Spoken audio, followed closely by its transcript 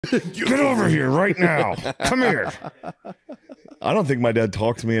Get over here right now. Come here. I don't think my dad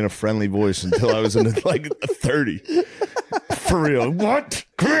talked to me in a friendly voice until I was in like 30. For real. What?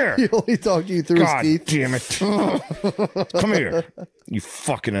 Come here. He only talked to you through God his teeth. damn it. Come here. You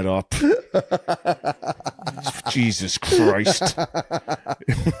fucking it up. Jesus Christ.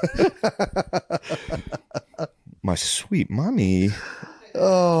 My sweet mommy.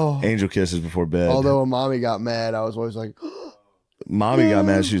 Oh. Angel kisses before bed. Although when mommy got mad, I was always like, mommy got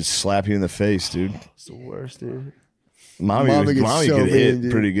mad. She'd slap you in the face, dude. it's the worst, dude. Mommy could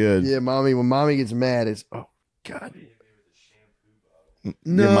hit pretty good. Yeah, when mommy gets mad, it's, oh, God.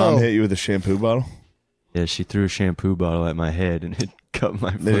 No. Your mom hit you with a shampoo bottle? Yeah, she threw a shampoo bottle at my head and it cut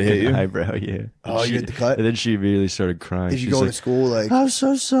my Did it hit you? fucking eyebrow. Yeah. Oh, you hit the cut? And then she immediately started crying. Did you She's go like, to school like, I'm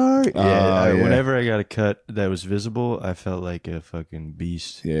so sorry. Yeah, yeah. Whenever I got a cut that was visible, I felt like a fucking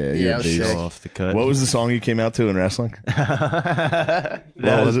beast. Yeah, Yeah, you're I a was beast. sick. Off the cut. What was the song you came out to in wrestling? That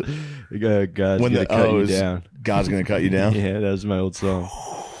What was it? God's When gonna the cut O you is- down. God's gonna cut you down. Yeah, that was my old song.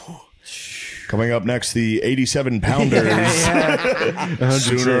 Coming up next, the 87-pounders.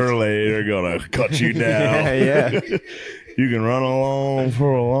 Sooner or later, gonna cut you down. Yeah. You can run along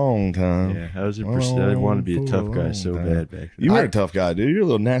for a long time. Yeah, I wanted to be a tough guy so bad back then. You were a tough guy, dude. You're a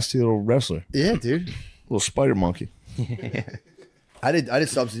little nasty little wrestler. yeah, dude. Little spider monkey. I did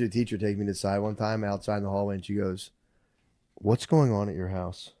substitute teacher take me to the side one time outside in the hallway, and she goes, "What's going on at your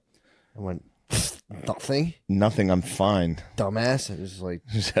house?" I went, "Nothing, Nothing. I'm fine. dumbass." And just like,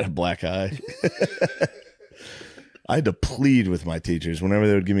 Just had a black eye. I had to plead with my teachers whenever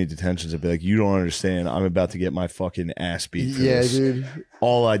they would give me detentions. I'd be like, "You don't understand. I'm about to get my fucking ass beat for yeah, this. dude.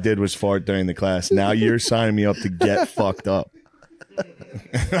 All I did was fart during the class. Now you're signing me up to get fucked up."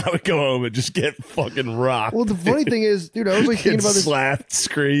 I would go home and just get fucking rocked. Well, the funny thing is, dude, I was like thinking Get about this, slapped,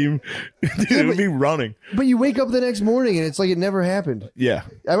 scream. Dude, it would be running. but you wake up the next morning and it's like it never happened. Yeah.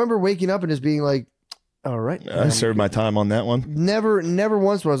 I remember waking up and just being like, "All right." I served my time on that one. Never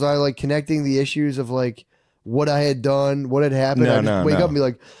once was I like connecting the issues of like what I had done, what had happened. No, I just no, wake no. up and be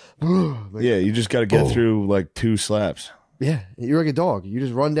like, like, Yeah, you just got to get through like 2 slaps. yeah, you're like a dog. You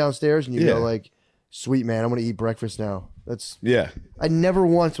just run downstairs and you Yeah. go like, "Sweet man, I'm gonna eat breakfast now." That's Yeah. I never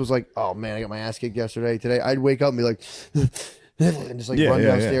once was like, "Oh man, I got my ass kicked yesterday." Today I'd wake up and be like, and just like Yeah, run yeah,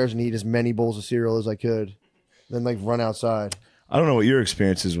 downstairs and eat as many bowls of cereal as I could, then like run outside. I don't know what your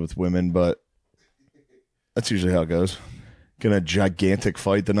experience is with women, but that's usually how it goes. Get in a gigantic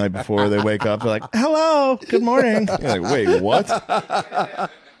fight the night before they wake up. They're like, "Hello, good morning." You're like, "Wait, what?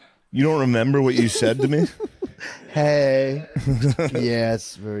 You don't remember what you said to me? Hey, yeah,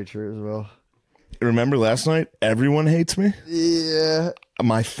 it's very true as well. Remember last night? Everyone hates me. Yeah,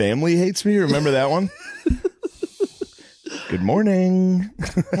 My family hates me. Remember that one? Good morning."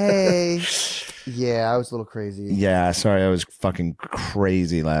 hey, yeah, I was a little crazy. Yeah, sorry, I was fucking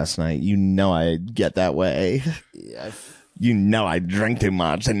crazy last night. You know I get that way. Yeah, You know I drink too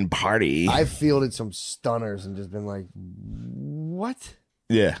much and party. I fielded some stunners and just been like, "What?"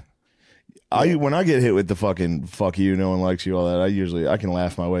 Yeah. When I get hit with the fucking "fuck you, no one likes you," all that, I can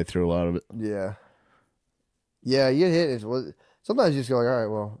laugh my way through a lot of it. Yeah, yeah, you get hit. Sometimes you just go like, "All right,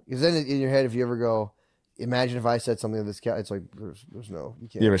 well," because then in your head, if you ever go, "Imagine if I said something to this cat," it's like, "There's no, you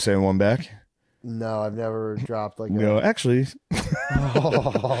can't." You ever say one back? No, I've never dropped like. You go, "Actually,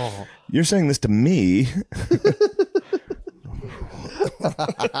 Oh. you're saying this to me."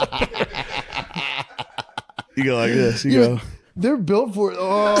 You go like this. You go. They're built for it.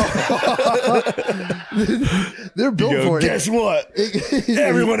 Oh. They're built You go, for it. "Guess what?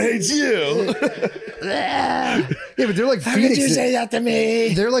 Everyone hates you." Yeah, but they're like phoenixes. Did you say that to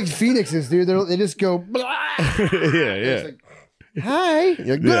me? They're like phoenixes, dude. They just go. Yeah. Hi.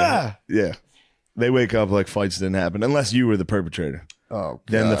 You're like, Yeah. Yeah. They wake up like fights didn't happen unless you were the perpetrator. Oh, God.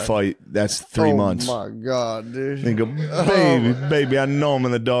 Then the fight, that's 3 months. Oh my God, dude. They go, baby, I know I'm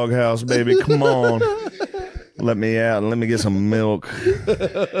in the doghouse, baby. Come on. Let me out and let me get some milk.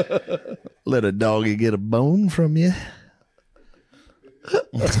 Let a doggy get a bone from you.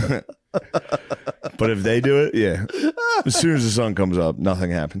 But if they do it, yeah. As soon as the sun comes up,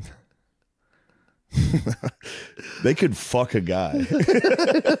 nothing happened. They could fuck a guy.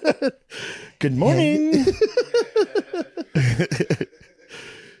 Good morning.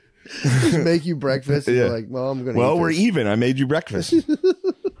 Just make you breakfast. And Yeah. you're like, well, I'm gonna. Well, eat we're this. even. I made you breakfast.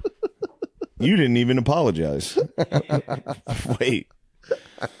 You didn't even apologize. Wait.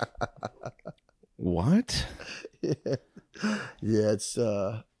 What? Yeah,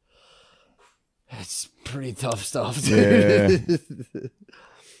 it's pretty tough stuff, dude. Yeah.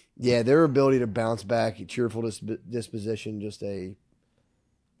 Yeah, their ability to bounce back, cheerful disposition, just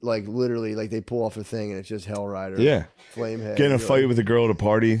like literally, like they pull off a thing and it's just Hell Rider. Yeah. Flamehead. Get in a fight with a girl at a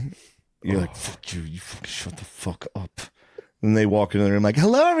party. You're like, fuck you. You fucking shut the fuck up. And they walk into the room like,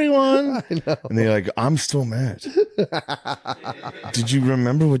 hello, everyone. I know. And they're like, I'm still mad. Did you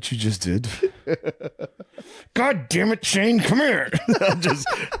remember what you just did? God damn it, Shane, come here.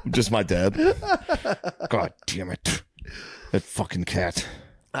 just my dad. God damn it. That fucking cat.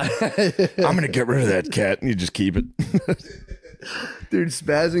 I'm going to get rid of that cat. And you just keep it. Dude,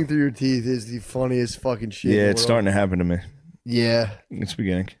 spazzing through your teeth is the funniest fucking shit. Yeah, it's starting to happen to me. Yeah. It's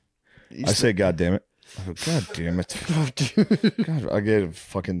beginning. I say, God damn it. I go, God damn it. God, I get a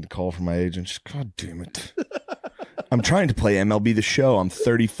fucking call from my agent. She's, God damn it. I'm trying to play MLB The Show. I'm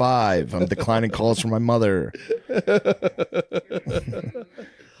 35. I'm declining calls from my mother.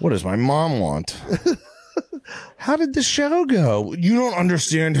 What does my mom want? How did the show go? You don't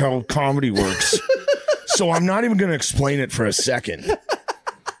understand how comedy works. So I'm not even going to explain it for a second.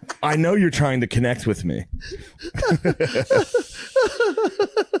 I know you're trying to connect with me.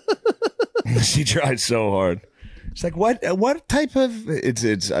 She tried so hard. She's like, what type of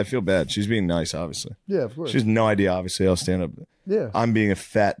it's I feel bad. She's being nice, obviously. Yeah, of course. She has no idea, obviously, I'll stand up. Yeah. I'm being a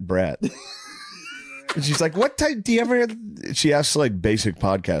fat brat. And she's like, what type do you ever she asks like basic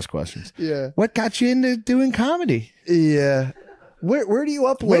podcast questions. Yeah. What got you into doing comedy? Yeah. Where do you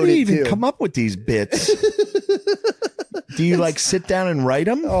upload Where do you it even to? come up with these bits? Do you like sit down and write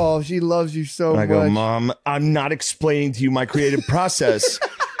them? Oh, she loves you so much. I go, Mom, I'm not explaining to you my creative process.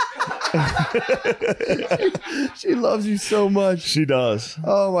 She loves you so much. She does.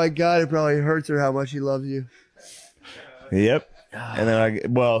 Oh my God, it probably hurts her how much she loves you. Yep. And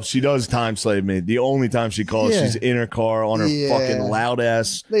then she does time slave me. The only time she calls, Yeah. she's in her car on her fucking loud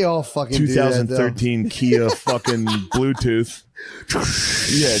ass They all fucking do that, 2013 Kia fucking Bluetooth.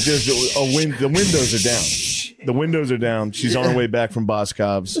 Yeah, just the windows are down. The windows are down. She's on her way back from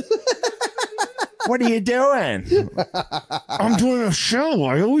Boscov's. What are you doing? I'm doing a show.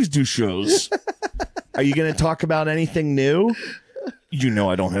 I always do shows. Are you going to talk about anything new? You know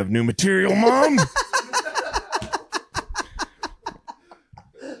I don't have new material, Mom.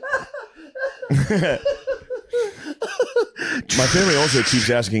 My family also keeps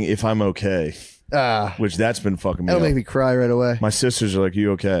asking if I'm okay, which that's been fucking me That'll up. make me cry right away. My sisters are like,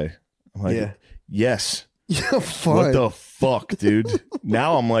 you okay? I'm like, Yeah. yes. You're fine. What the fuck, dude?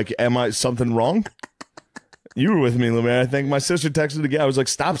 Now I'm like, am I something wrong? You were with me, LeMay. I think my sister texted again. I was like,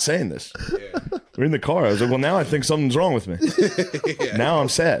 stop saying this. Yeah. We're in the car. I was like, well, now I think something's wrong with me. Yeah. Now I'm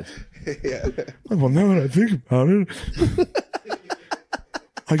sad. Yeah. Well, now that I think about it,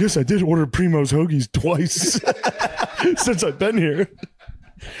 I guess I did order Primo's hoagies twice since I've been here.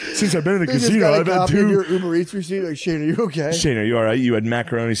 Since I've been in the casino, I've had two. Your Uber Eats receipt. Like, Shane, are you okay? Shane, are you all right? You had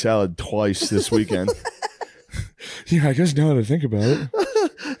macaroni salad twice this weekend. Yeah, I guess now that I think about it.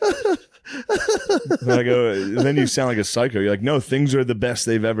 And I go, then you sound like a psycho. You're like, no, things are the best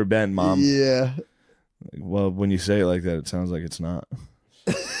they've ever been, Mom. Yeah. Well, when you say it like that, it sounds like it's not.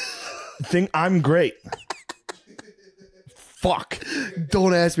 I'm great. Fuck.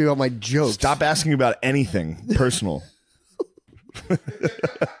 Don't ask me about my jokes. Stop asking about anything personal.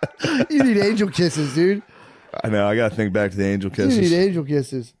 You need angel kisses, dude. I know. I got to think back to the angel You kisses. need angel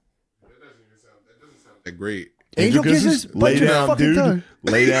kisses. That doesn't sound that great. Angel kisses? Lay Bite your down, fucking dude. tongue.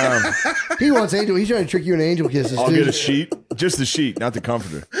 Lay down. He wants angel. He's trying to trick you into angel kisses, I'll dude. get a sheet. Just the sheet, not the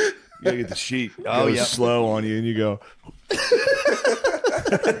comforter. You gotta get the sheet. Oh, yeah. Slow on you, and you go. You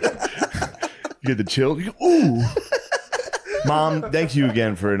get the chill. You go, ooh. Mom, thank you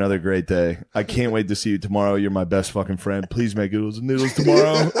again for another great day. I can't wait to see you tomorrow. You're my best fucking friend. Please make oodles and noodles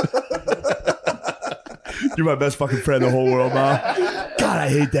tomorrow. You're my best fucking friend in the whole world, Mom. God, I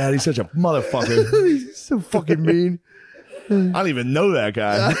hate Dad. He's such a motherfucker. He's so fucking mean. I don't even know that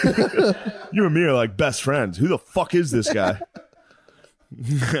guy. You and me are like best friends. Who the fuck is this guy?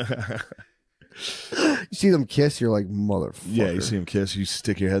 You see them kiss, you're like, motherfucker. Yeah, you see him kiss. You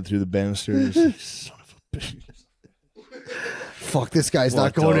stick your head through the banister. Son of a bitch. Fuck, this guy's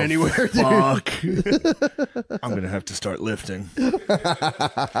not What going the anywhere, dude. fuck? I'm gonna have to start lifting. It's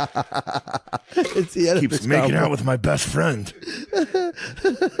the end of Keeps this making combo. out with my best friend.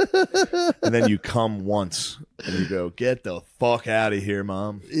 And then you come once and you go, get the fuck out of here,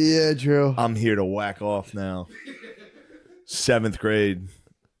 Mom. Yeah, true. I'm here to whack off now. 7th grade.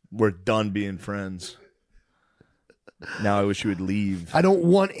 We're done being friends. Now I wish you would leave. I don't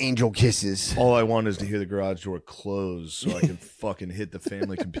want angel kisses. All I want is to hear the garage door close so I can fucking hit the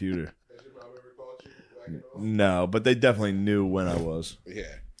family computer. No, but they definitely knew when I was. Yeah.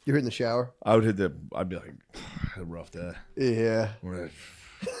 You're in the shower? I'd be like, I had a rough day. Yeah.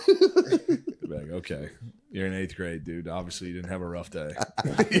 Like, okay, you're in 8th grade, dude. Obviously, you didn't have a rough day.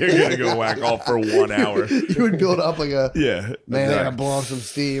 You're gonna go whack off for 1 hour. You would build up like a Yeah, man. I gotta blow off some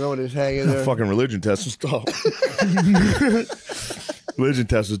steam. I would just hang in there. Fucking religion test was tough. Religion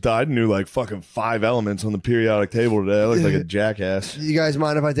test was died. Knew like fucking 5 elements on the periodic table today. I looked like a jackass. You guys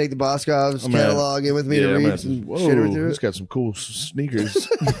mind if I take the Boscov's catalog in with me to read some shit or two? It's got some cool sneakers.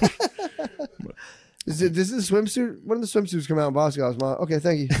 Does this swimsuit? When did the swimsuits come out in Boscov's, Mom? Okay,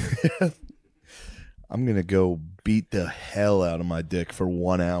 thank you. I'm gonna go beat the hell out of my dick for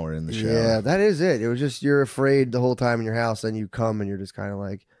 1 hour in the shower. Yeah, that is it. It was just you're afraid the whole time in your house, then you come and you're just kind of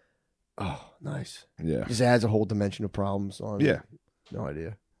like, oh, nice. Yeah. Just adds a whole dimension of problems on. Yeah. No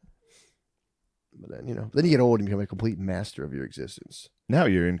idea. But then, then you get old and become a complete master of your existence. Now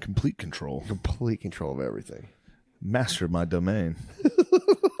you're in complete control. Complete control of everything. Master of my domain.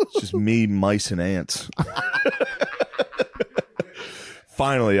 It's just me, mice, and ants.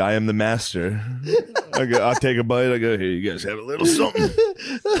 Finally, I am the master. I take a bite. I go, here, you guys have a little something.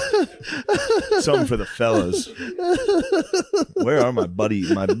 Something for the fellas. Where are my buddy,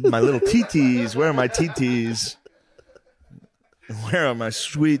 my little TTs? Where are my TTs? Where are my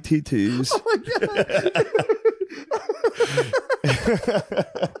sweet TTs? Oh my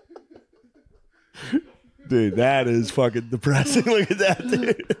God. Dude, that is fucking depressing. Look at that,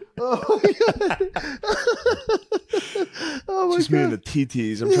 dude. Oh my God. Oh my Just God. me and the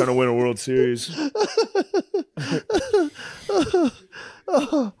TTs. I'm trying to win a World Series.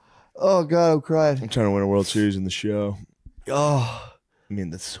 Oh God, I'm crying. I'm trying to win a World Series in the show. Oh. I mean,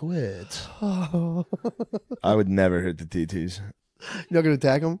 the Switch. I would never hit the TTs. You're not gonna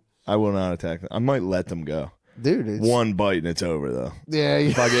attack him, I will not attack them. I might let them go. dude. It's, One bite and it's over, though. yeah.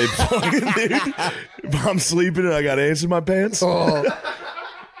 If I get fucking, dude, if I'm sleeping and I got ants in my pants, Oh,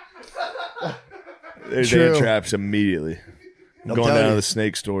 there's True. ant traps immediately. I'm I'm going telling down to you. the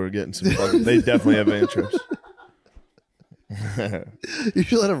snake store getting some fucking. They definitely have ant traps. you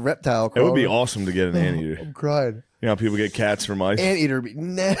should let a reptile It crawl. would be awesome to get an anteater. I'm crying. You know how people get cats from ice? Anteater be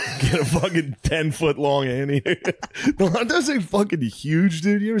nasty. Get a fucking 10-foot long anteater. Those things fucking huge,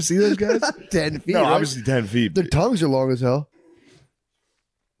 dude. You ever see those guys? 10 feet. No, right? obviously 10 feet. Their tongues are long as hell.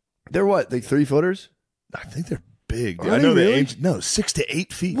 They're what? Like 3-footers? I think they're big. Dude. Are I they know really? they're 6 to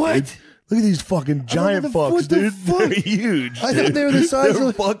 8 feet. What? Dude. Look at these fucking giant what fucks, the dude. fuck? They're huge. I thought dude. they were the size They're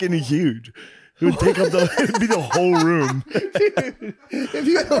of- fucking huge. It would take up the. It'd be the whole room. If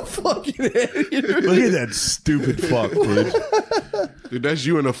you had a fucking anteater. Look at that stupid fuck, dude. Dude, that's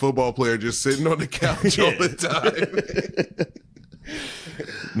you and a football player just sitting on the couch all the time.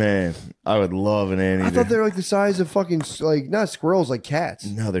 Man, I would love an anteater. I thought they were like the size of fucking, like, not squirrels, like cats.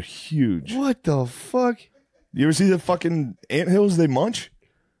 No, they're huge. What the fuck? You ever see the fucking anthills they munch?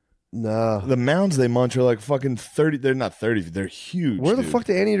 No. The mounds they munch are like fucking 30. They're not 30. They're huge. Where the dude. fuck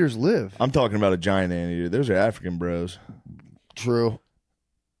do anteaters live? I'm talking about a giant anteater. Those are African bros. True.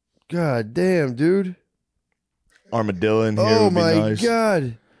 God damn, dude. Armadillo in here Oh would be my nice.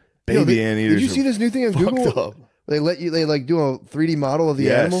 God. Baby Yo, anteaters. Did you see are this new thing on fucked Google? up. They let you, they like do a 3D model of the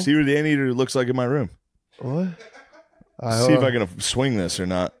Yeah, animal? see what the anteater looks like in my room. What? See if I can swing this or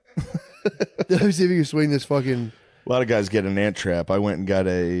not. Let me see if you can swing this fucking. A lot of guys get an ant trap. I went and got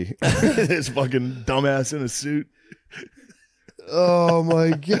a this fucking dumbass in a suit. Oh my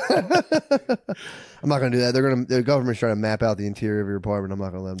God. I'm not gonna do that. The government's trying to map out the interior of your apartment. I'm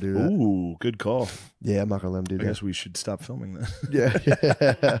not gonna let them do that. Ooh, good call. Yeah, I'm not gonna let them do I that. guess we should stop filming this. Yeah.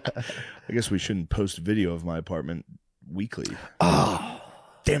 I guess we shouldn't post video of my apartment weekly. Oh,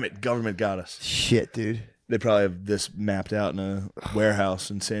 Damn it, government got us. shit, dude. They probably have this mapped out in a warehouse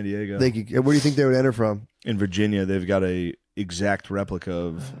in San Diego. Where do you think they would enter from? In Virginia, they've got a exact replica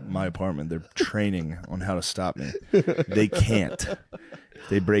of my apartment. They're training on how to stop me. They can't. If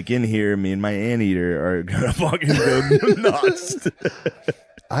they break in here, me and my anteater are gonna fucking go nuts.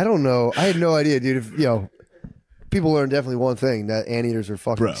 I don't know. I had no idea, dude. If people learn definitely one thing, that anteaters are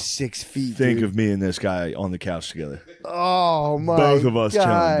fucking Bro, 6 feet. Think dude. of me and this guy on the couch together. Oh my Both of us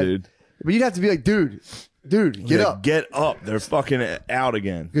God. chilling, dude. But you'd have to be like, dude, get Yeah, up. Get up. They're fucking out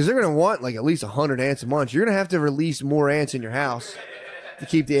again. Because they're going to want like at least 100 ants a month. You're going to have to release more ants in your house to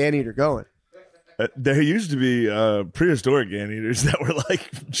keep the anteater going. There used to be prehistoric anteaters that were like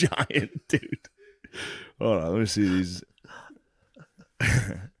giant, dude. Hold on, let me see these.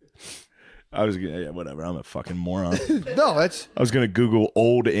 I was gonna, yeah, whatever. I'm a fucking moron. No, that's I was gonna Google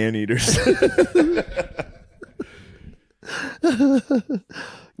old anteaters.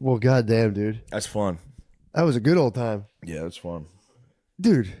 well, goddamn, dude. That's fun. That was a good old time, Yeah, that's fun.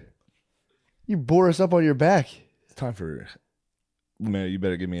 dude. You bore us up on your back. It's time for Man, you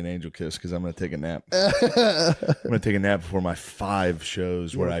better give me an angel kiss because I'm gonna take a nap. I'm gonna take a nap before my 5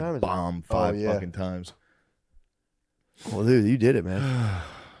 shows where I bomb 5 fucking times. Well, dude, you did it, man.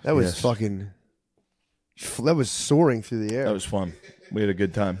 That was fucking. That was soaring through the air. That was fun. We had a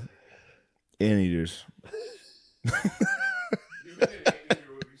good time. Anteaters.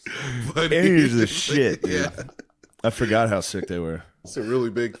 Anteaters are the shit, dude. Yeah. I forgot how sick they were. It's a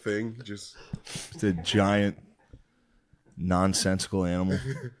really big thing. Just It's a giant, nonsensical animal.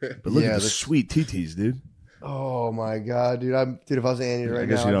 But look at the sweet TTs, dude. Oh my god, dude! Dude, if I was an anteater right I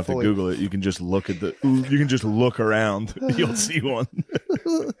guess now, you don't have to Google it. You can just look at the. You can just look around. You'll see one.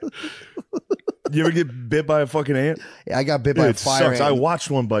 You ever get bit by a fucking ant? Yeah, I got bit by a fire sucks. ant. I watched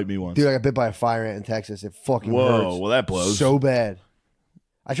one bite me once. Dude, I got bit by a fire ant in Texas. It fucking Whoa, hurts. well that blows. So bad.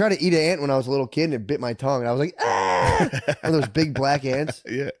 I tried to eat an ant when I was a little kid and it bit my tongue. And I was like, ah! One of those big black ants.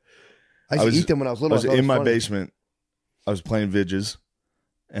 Yeah. I used to eat them when I was little. I was in my basement. I was playing Vidges,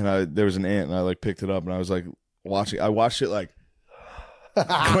 and there was an ant, and I like picked it up, and I was like watching. I watched it like.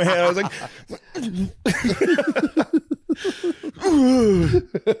 I was like,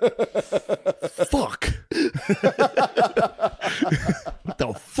 fuck. What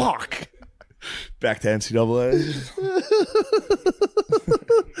the fuck? Back to NCAA.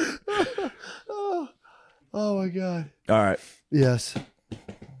 Oh my god. All right. Yes.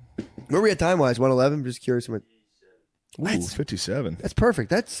 Where were we at time wise? 111. I'm just curious. Ooh, 57. That's perfect.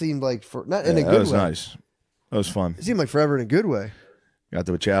 That seemed like not in a That good was way. nice. That was fun. It seemed like forever in a good way. Got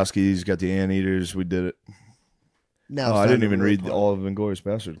the Wachowskis, got the Anteaters. We did it. Now I didn't even read all of Inglourious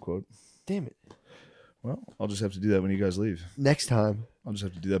Bastard quote. Damn it. Well, I'll just have to do that when you guys leave. Next time. I'll just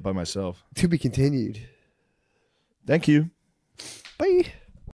have to do that by myself. To be continued. Thank you. Bye.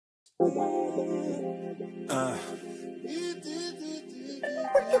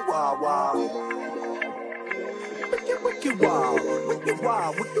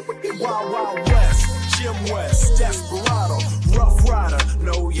 Wild West, Jim West, Desperado, Rough Rider.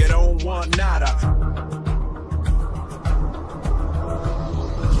 No, you don't want nada.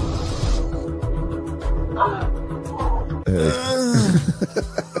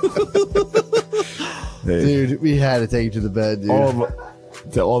 Dude, we had to take you to the bed, dude.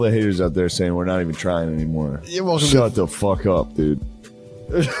 To all the haters out there saying we're not even trying anymore. You're welcome Shut the fuck up, dude.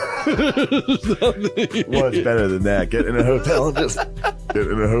 What's better than that? Get in a hotel and just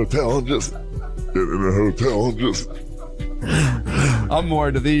I'm more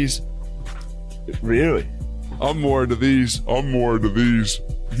into these. Really? I'm more into these.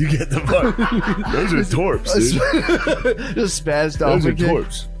 You get the fuck. Those are torps, dude. Just spazzed off. Those are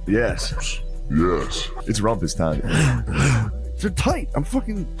torps. Yes. It's rumpus time. They're tight. I'm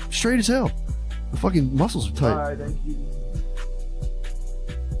fucking straight as hell. The fucking muscles are tight.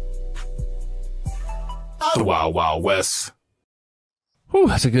 The Wild West. Whew,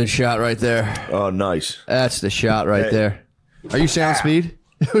 that's a good shot right there. Oh, nice. That's the shot right Hey. there. Are you sound speed?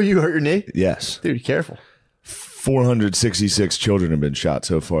 You hurt your knee? Yes. Dude, careful. 466 children have been shot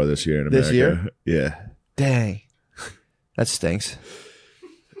so far this year in America. This year? Yeah. Dang. That stinks.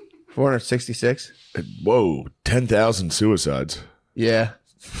 466? Whoa. 10,000 suicides Yeah.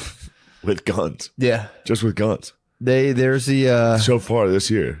 with guns. Yeah. Just with guns. There's the So far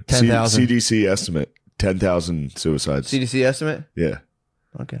this year. 10,000. CDC estimate 10,000 suicides. CDC estimate? Yeah.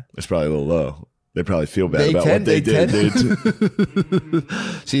 Okay. It's probably a little low. They probably feel bad about what they did.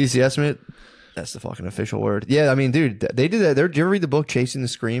 CDC estimate? That's the fucking official word. Yeah, I mean, dude, they did that. Did you ever read the book Chasing the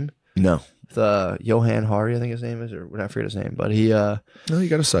Scream? No. The 𝗠𝗵𝗵, I think his name is, or I forget his name, but he No, you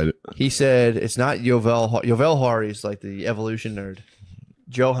got to cite it. he said it's not Yuval Harari's like the evolution nerd.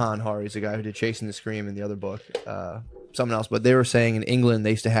 Johann Hari's the guy who did Chasing the Scream in the other book, something else. But they were saying in England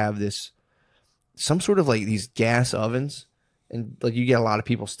they used to have some sort of like these gas ovens, and like you get a lot of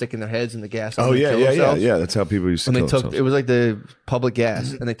people sticking their heads in the gas oven. Oh, to yeah, kill yeah, yeah. themselves. Yeah, that's how people used to And kill they took themselves. it was like the public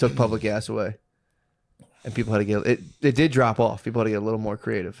gas, and they took public gas away, and people had to get it. It did drop off. People had to get a little more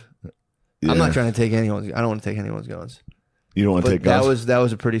creative. Yeah. I'm not trying to take anyone's. I don't want to take anyone's guns. You don't want to But take guns? that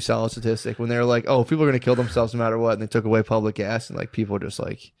was a pretty solid statistic when they were like, "Oh, people are going to kill themselves no matter what," and they took away public gas, and like people were just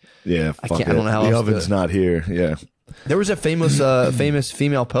like, Yeah, fuck I don't know how the else to oven's do it. not here. Yeah. There was a famous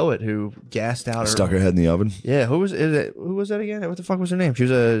female poet who gassed out. Stuck her head in the oven. Yeah, who was that again? What the fuck was her name? She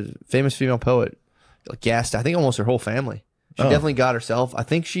was a famous female poet. Like, gassed. I think almost her whole family. She definitely got herself. I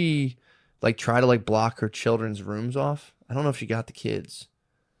think she like tried to like block her children's rooms off. I don't know if she got the kids,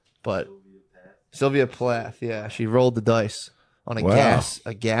 but Sylvia Plath. Yeah, she rolled the dice on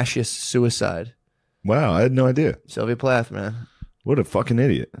a gaseous suicide. Wow, I had no idea. Sylvia Plath, man, What a fucking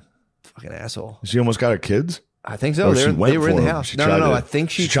idiot. fucking asshole. She almost got her kids? I think so. Or she went They were in for the them. house. She No. tried to- I think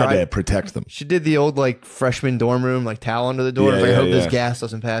she tried to tried. protect them. She did the old like freshman dorm room like towel under the door. Yeah, Like, I yeah, hope this yeah. gas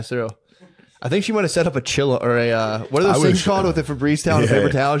doesn't pass through. I think she might have set up a chill or a what are I those things wish- called with the Febreze towel and a Yeah.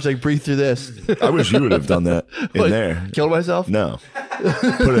 paper towel? She's like, breathe through this. I wish you would have done that in What, there. Killed myself? No.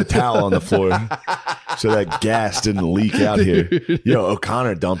 Put a towel on the floor so that gas didn't leak out here. Yo,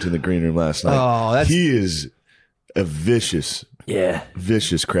 O'Connor dumped in the green room last night. Oh, that's- He is a vicious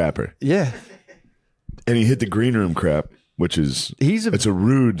crapper. Yeah. And he hit the green room crap, which is it's a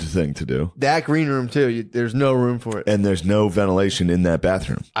rude thing to do. That green room too. There's no room for it. And there's no ventilation in that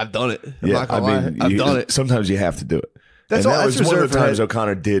bathroom. I've done it. I'm Yeah, not gonna lie. I've done it. Sometimes you have to do it. That's and all. that That's was one of reserved the for times that.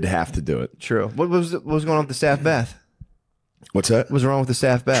 O'Connor did have to do it. True. What was going on with the staff bath? What's that? What was wrong with the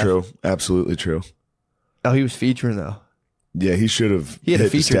staff bath? True. Absolutely true. Oh, he was featuring though. Yeah, he should have. He had a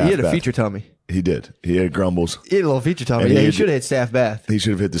hit the feature. staff He had a bath. feature tummy. He did. He had grumbles. He had a little feature tummy. And Yeah, he he had- should have hit staff bath. He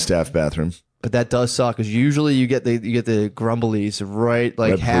should have hit the staff bathroom. But that does suck because usually you get the grumblies right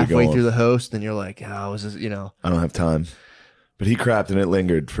like Right before you go halfway on. through the host, and you're like, oh, is this, I don't have time. But he crapped and it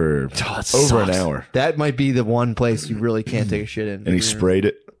lingered for it over an sucks. hour. That might be the one place you really can't take a shit in. And he sprayed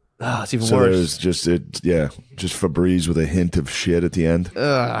it. Oh, it's even So there worse. was just Febreze with a hint of shit at the end.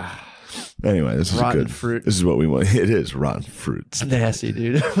 Ugh, Anyway, this is Rotten good fruit. This is what we want. It is rotten fruits. nasty,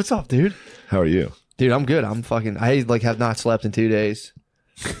 dude. What's up, dude? How are you? Dude, I'm good. I like have not slept in 2 days.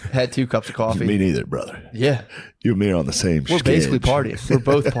 Had 2 cups of coffee. Me neither, brother. Yeah, You and me are on the same. we're basically sketch. partying. We're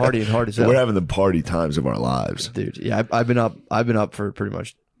both partying hard as hell. We're having the party times of our lives. Dude, yeah, I've been up for pretty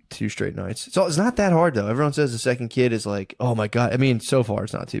much 2 straight nights. So it's not that hard though. Everyone says the second kid is like, oh my god. I mean, so far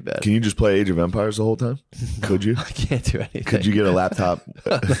it's not too bad. Can you just play Age of Empires the whole time? Could you? I can't do anything. Could you get a laptop?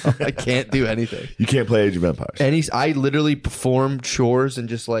 No, I can't do anything. You can't play Age of Empires. I literally perform chores and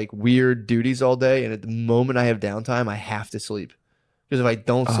just like weird duties all day. And at the moment I have downtime, I have to sleep. Because if I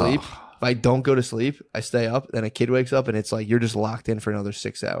don't sleep, if I don't go to sleep, I stay up. Then a kid wakes up and it's like you're just locked in for another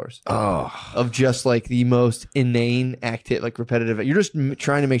 6 hours of just like the most inane active, like repetitive. You're just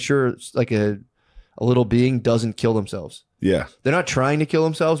trying to make sure like a little being doesn't kill themselves. Yeah. They're not trying to kill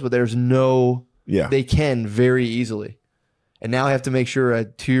themselves, but there's no. Yeah. They can very easily. And now I have to make sure a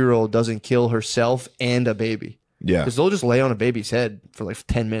 2-year-old doesn't kill herself and a baby. Yeah. Because they'll just lay on a baby's head for like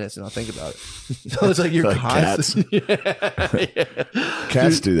 10 minutes and not think about it. So it's like you're Like constantly.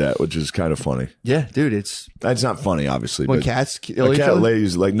 Cats do that, which is kind of funny. Yeah, dude, it's That's not funny, obviously. when but cats kill a each cat other.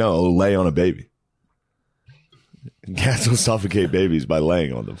 lays lay on a baby. Cats will suffocate babies by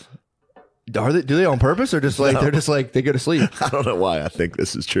laying on them. Are they? Do they on purpose or just like No. they're just like they go to sleep? I don't know why I think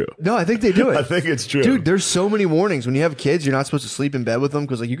this is true. No, I think they do it. I think it's true. Dude, there's so many warnings when you have kids. You're not supposed to sleep in bed with them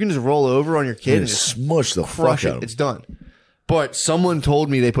because like you can just roll over on your kid and just smush the crush fuck out it. of It's done. But someone told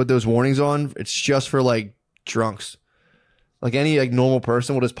me they put those warnings on. It's just for like drunks. Like any like normal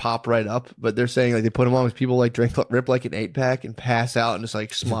person will just pop right up. But they're saying like they put them on because people like rip like an 8-pack and pass out and just like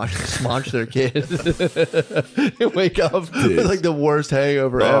smosh their kid. And wake up with like the worst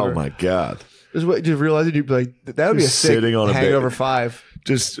hangover ever. Oh my god! Just realizing you'd be like that would be a Just sick sitting on a hangover bed. 5.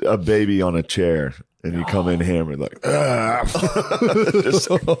 Just a baby on a chair, and you come in hammered like, just,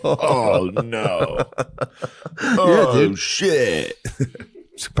 oh no, oh dude. shit.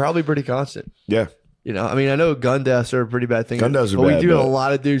 It's probably pretty constant. Yeah, You know, I mean, I know gun deaths are a pretty bad thing. gun deaths are but bad. we do have but a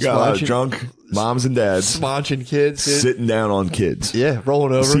lot of dudes got a lot of smashing- drunk moms and dads smashing kids. Dude. sitting down on kids. Yeah,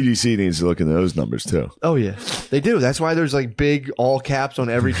 rolling over. CDC needs to look into those numbers too. Oh yeah, they do. That's why there's like big all caps on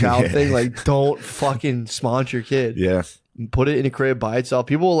every child Yeah. thing. Like, don't fucking smaunch your kid. Yeah, Put it in a crib by itself.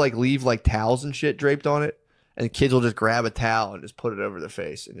 People will like leave like towels and shit draped on it, and the kids will just grab a towel and just put it over their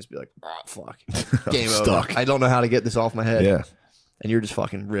face and just be like, "Oh fuck, game over. stuck. I don't know how to get this off my head." yeah. And you're just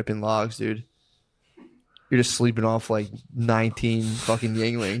fucking ripping logs, dude. You're just sleeping off like 19 fucking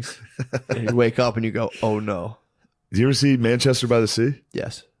Yinglings, and you wake up and you go, "Oh no." Did you ever see Manchester by the Sea?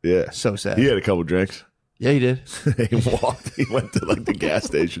 Yes. Yeah, So sad. he had a couple drinks. Yeah, he did. He walked. He went to like the gas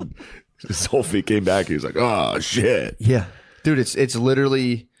station. His whole feet came back. He was like, "Oh shit." Yeah, dude, it's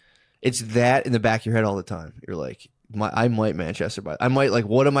literally, it's that in the back of your head all the time. You're like, I might Manchester by. I might like.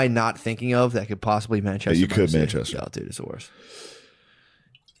 What am I not thinking of that could possibly Manchester? You by could the sea? Manchester. Yeah, dude, it's the worst.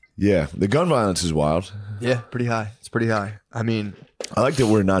 Yeah, the gun violence is wild. Yeah, pretty high. It's pretty high. I mean, I like that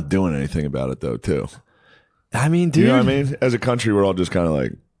we're not doing anything about it though, too. dude. You know what I mean? As a country, we're all just kind of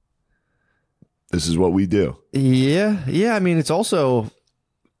like, this is what we do. Yeah, yeah. I mean, it's also.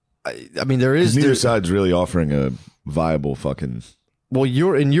 I mean, there is. Neither side's really offering a viable fucking. Well,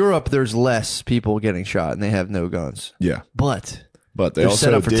 you're in Europe. There's less people getting shot, and they have no guns. Yeah, But but they they're also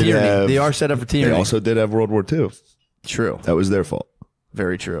set up for did tyranny. have. They are set up for tyranny. They also did have World War II. True. That was their fault.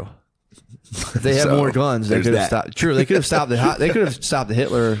 Very true. If they had So, more guns, they there's could have that. stopped. True, they could have stopped the. They could have stopped the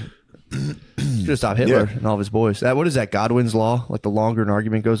Hitler Should have stopped Hitler and all of his boys. What is that? Godwin's law? Like the longer an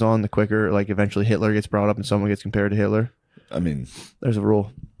argument goes on, the quicker, like eventually Hitler gets brought up and someone gets compared to Hitler. I mean, there's a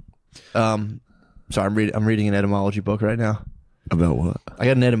rule. Sorry, I'm reading an etymology book right now. About what? I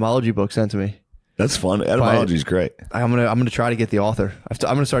got an etymology book sent to me. That's fun. Etymology is great. I'm gonna try to get the author. I'm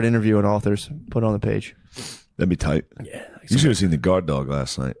gonna start interviewing authors. Put it on the page. That'd be tight. Yeah. You should have seen the guard dog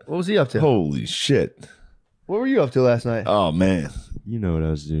last night. What was he up to? Holy shit. What were you up to last night? Oh, man. You know what I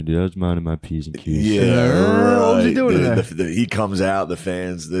was doing, dude. I was minding my P's and Q's. Yeah, right. What was he doing there? He comes out, the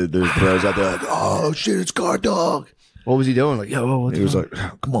fans, the pros out there like, oh, shit, it's guard dog. What was he doing? Like, yo, what's He was like,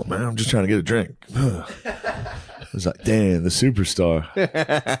 come on, man, I'm just trying to get a drink. I was like, damn, the superstar.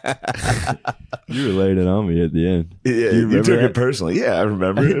 You related on me at the end. Yeah, you took it personally. Yeah, I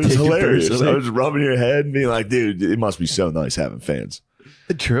remember. It was Take it hilarious. personally. I was rubbing your head and being like, dude, it must be so nice having fans.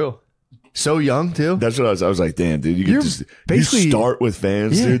 True. So young, too. That's what I was like, damn, dude, You're could just basically- you start with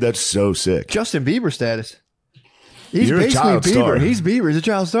fans, Yeah. dude. That's so sick. Justin Bieber status. He's You're a basically child Bieber. star. He's Bieber. He's a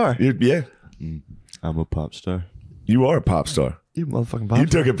child star. Yeah, I'm a pop star. you are a pop star. You motherfucking You pop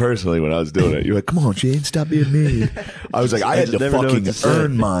star. took it personally when I was doing it. You're like, come on, Shane, stop being mean. I was like, I had just to never know fucking what to say.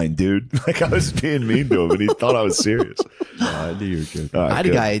 earn mine, dude. Like, I was being mean to him, and he thought I was serious. No, I knew you were joking. All right, I had a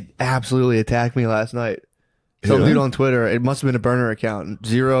good. guy absolutely attack me last night. Some Who? dude on Twitter. It must have been a burner account.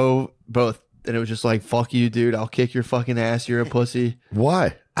 Zero, both. And it was just like, fuck you, dude. I'll kick your fucking ass. You're a pussy.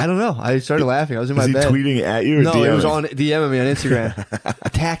 Why? I don't know. I started laughing. I was in my Is he bed. tweeting at you or No, DMing? it was on DMing me on Instagram.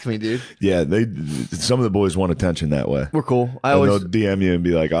 Attacked me, dude. Yeah, some of the boys want attention that way. We're cool. I And always they'll DM you and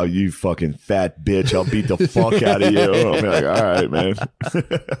be like, oh, you fucking fat bitch. I'll beat the fuck out of you. I'll be like, all right, man.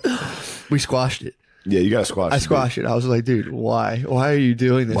 we squashed it. Yeah, you got to squash I it, squashed it. I was like, dude, why? Why are you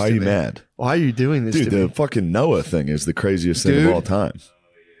doing this? dude. Why are to you me? mad? Why are you doing this Dude, to the me? fucking Noah thing is the craziest thing Dude. of all time.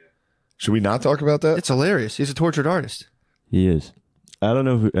 Should we not talk about that? It's hilarious. He's a tortured artist. He is. I don't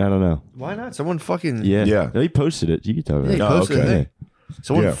know. Why not? Someone fucking Yeah. Yeah. No, he posted it. You can talk about Yeah, he it. Oh, posted okay. a thing.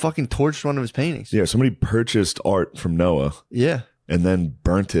 Someone Yeah. fucking torched one of his paintings. Yeah, somebody purchased art from Noah Yeah. and then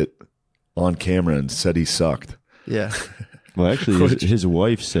burnt it on camera and said he sucked. Yeah. Well, actually, his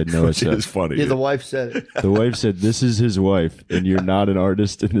wife said no. Which is funny. Yeah, the wife said it. The wife said, "This is his wife, and you're not an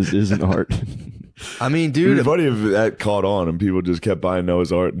artist, and this isn't art." I mean, It'd be dude, funny if that caught on and people just kept buying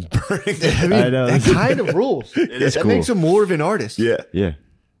Noah's art and burning it. I mean, I know. that kind of rules. is That cool. makes him more of an artist. Yeah. Yeah.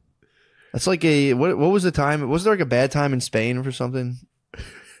 That's like what was the time? Was there like a bad time in Spain for something?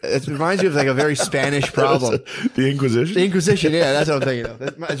 It reminds me of like a very Spanish problem. The Inquisition? The Inquisition, yeah, that's what I'm thinking of.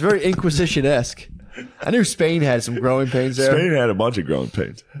 It's very Inquisition-esque. I knew Spain had some growing pains there. Spain had a bunch of growing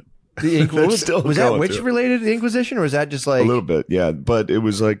pains. The They're was still that going witch through it. related to the Inquisition, or was that just like A little bit, yeah. But it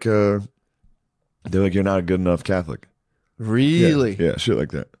was like, they're like, you're not a good enough Catholic. really? Yeah, shit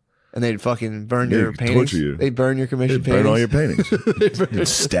like that. And they'd fucking burn Yeah, your they'd paintings. torture you. They'd burn your commissioned Burn all your paintings. paintings. They'd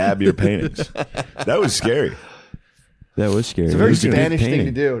stab your paintings. That was scary. That was scary. It's a very It was good Spanish thing to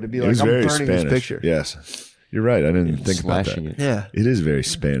painting. do. To be It like, was I'm very burning Spanish. this picture. Yes. You're right. I didn't think about Slashing that. it. Yeah. It is very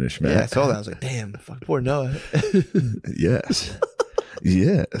Spanish, man. Yeah, I saw that. I was like, damn, fuck, poor Noah. Yes.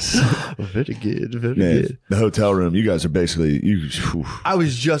 Yes. Very good. Very Man, the hotel room, you guys are basically, whew, I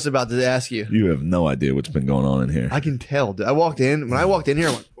was just about to ask you. you have no idea what's been going on in here. I can tell. Dude. When I walked in here,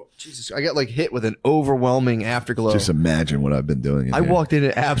 I went, oh, Jesus, I got like hit with an overwhelming afterglow. Just imagine what I've been doing in I here. walked in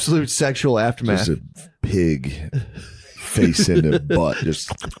an absolute sexual aftermath. Just a pig face into butt. Just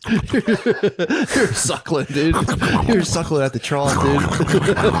You're suckling, dude. You're suckling at the trough,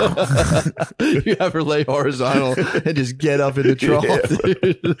 dude. You have her lay horizontal and just get up in the trough,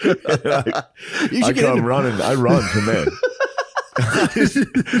 dude. You I should get come into- running. I run from there.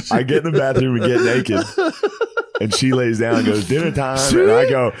 I get in the bathroom and get naked. And she lays down and goes, dinner time. And I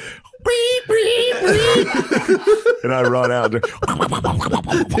go, "Beep, beep, beep." And I run out. dude.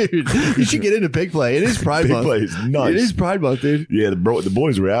 You should get into pig play. It is Pride Big Month. play is nuts. It is Pride Month, dude. Yeah, the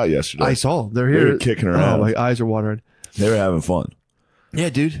boys were out yesterday. I saw them. They're They here were kicking Oh, around. my eyes are watering. They were having fun. Yeah,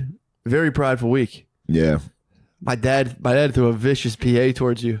 dude. Very prideful week. Yeah. My dad threw a vicious PA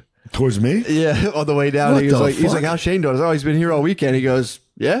towards you. Towards me? Yeah, on the way down, What he was the like, fuck? "How's Shane doing?" I was, "Oh, he's been here all weekend." He goes,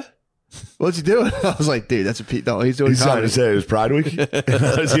 "Yeah, what's he doing?" I was like, "Dude, that's a P." No, he's doing He's trying to comedy. say it was Pride Week. And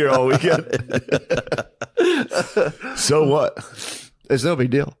I was here all weekend. So what? It's no big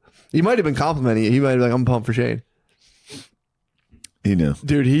deal. He might have been complimenting you. He might have been like, "I'm pumped for Shane." He knew.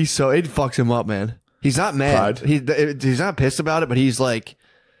 Dude, it fucks him up, man. He's not mad. He's not pissed about it, but he's like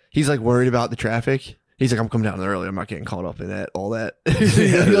worried about the traffic. He's like, "I'm coming down early. I'm not getting caught up in that, all that." He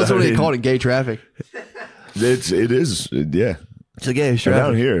doesn't want to get caught in gay traffic. It is, yeah. It's like, yeah, it's And traffic.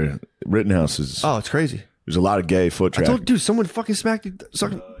 down here, Rittenhouse is Oh, it's crazy. There's a lot of gay foot I trafficking. told dude, someone fucking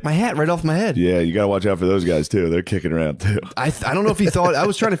sucked my hat right off my head. Yeah, you got to watch out for those guys too. They're kicking around too. I don't know if he thought I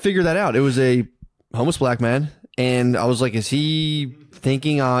was trying to figure that out. It was a homeless black man, and I was like, is he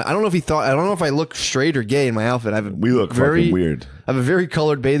thinking? I don't know if he thought. I don't know if I look straight or gay in my outfit. We look fucking weird. I have a very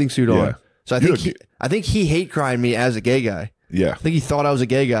colored bathing suit on, Yeah. so I think he hate crimed me as a gay guy. Yeah, I think he thought I was a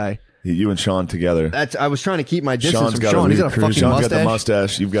gay guy. you and Sean together. I was trying to keep my distance Sean's from got Sean. He's got a fucking Sean's mustache. got the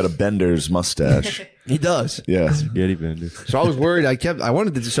mustache. You've got a Bender's mustache. He does. Yeah. Spaghetti bender. So I was worried. I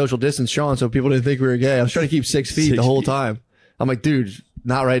wanted to social distance Sean so people didn't think we were gay. I was trying to keep 6 feet the whole time. I'm like, dude,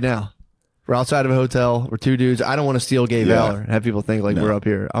 not right now. We're outside of a hotel. We're two dudes. I don't want to steal gay valor and have people think like we're up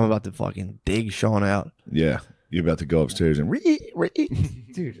here. I'm about to fucking dig Sean out. Yeah. You're about to go upstairs and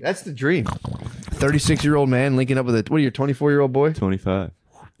Dude, that's the dream. 36-year-old man linking up with a, what are you, 24-year-old boy? 25.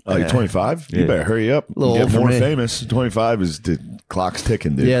 Oh, you're 25? You Yeah. better hurry up. Little Get old for more me. famous. 25 is the clock's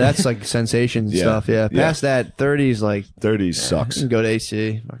ticking, dude. Yeah, that's like sensation Yeah. stuff. Yeah. Yeah. Past that, 30 is like, 30 sucks. you can go to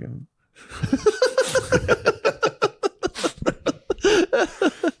AC. Fucking.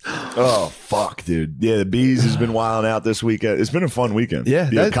 Oh, fuck, dude. Yeah, the Bees has been wilding out this weekend. It's been a fun weekend. Yeah,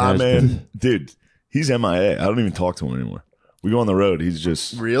 The that- Con Man, dude, he's MIA. I don't even talk to him anymore. We go on the road. He's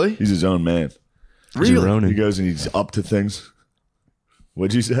just, Really? he's his own man. He's a He Ronin. goes and he's up to things.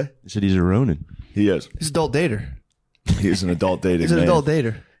 What'd you say? I said he's a Ronin. He is. He's an adult dater. He is an adult dating He's an man. adult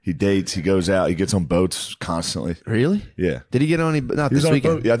dater. He dates. He goes out. He gets on boats constantly. Really? Yeah. Did he get on any, not He's this on a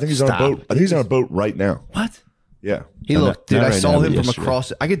weekend? boat. Yeah, I think he's on a boat. I think he's on a boat right now. What? Yeah. He looked, dude, not I right saw now, him but from yesterday.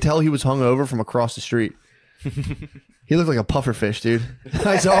 across. I could tell he was hungover from across the street. He looked like a puffer fish, dude.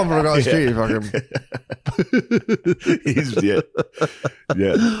 I saw him from across the street. Fucking. He's yeah.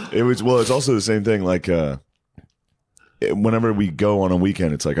 It was it's also the same thing. Like whenever we go on a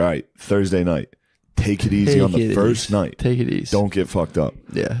weekend, it's like, all right, Thursday night, take it easy on the first night. Take it easy. Don't get fucked up.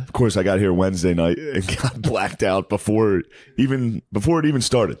 Yeah. Of course, I got here Wednesday night and got blacked out before it even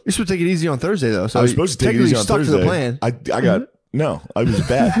started. You're supposed to take it easy on Thursday, though. So I was supposed to take it easy on stuck Thursday. to the plan. I got no. I was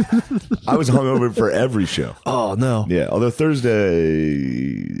bad. I was hungover for every show. Oh no. Yeah. Although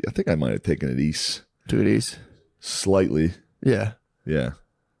Thursday, I think I might have taken it easy Take it easy. slightly. Yeah. Yeah.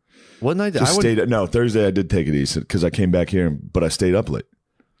 What night? Just stayed. No, Thursday I did take it easy because I came back here, but I stayed up late.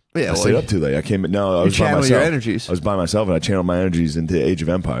 Yeah. I stayed up too late. I came. No, I was by channel myself. your energies. I was by myself, and I channeled my energies into Age of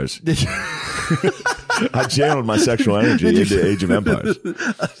Empires. Did you? I channeled my sexual energy into Age of Empires. And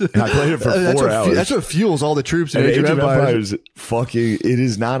I played it for 4 hours. That's what fuels all the troops in And Age of Empires. fucking. It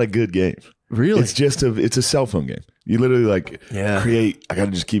is not a good game. Really? It's just it's a cell phone game. You literally like create. I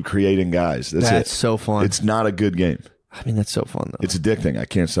gotta just keep creating guys. That's it. so fun. It's not a good game. I mean, that's so fun though. It's addicting. I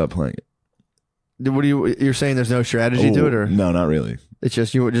can't stop playing it. What you're saying? There's no strategy to it, or No, not really. it's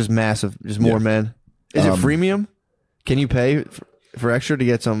just just massive, just more men. Is it freemium? Can you pay for extra to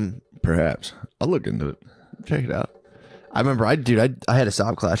get some? Perhaps I'll look into it. Check it out. I remember, I had to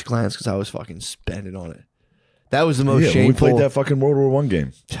stop Clash of Clans because I was fucking spending on it. That was the most Yeah, when we shameful. played that fucking World War One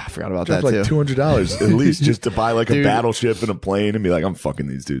game. I forgot about Dropped that like too. $200 at least just to buy like a Dude. battleship and a plane and be like, I'm fucking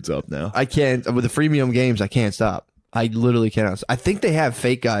these dudes up now. I can't with the freemium games. I can't stop. I literally cannot. I think they have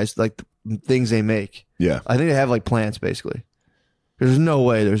fake guys like the things they make. Yeah, I think they have like plants basically. There's no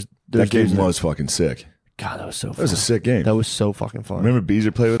way. There's that game dudes in was fucking sick. God, that was so fun. That was a sick game. That was so fucking fun. Remember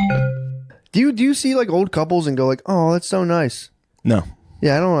Beezer play with? Do you see like old couples and go like, oh, that's so nice? No.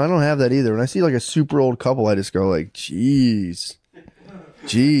 Yeah, I don't have that either. When I see like a super old couple, I just go like, jeez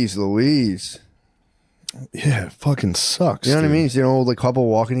Louise. Yeah, it fucking sucks. You know what I dude. mean? You see an old like couple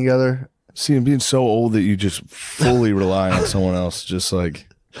walking together. See, and being so old that you just fully rely on someone else, just like,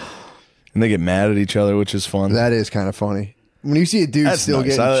 and they get mad at each other, which is fun. That is kind of funny. When you see a dude That's still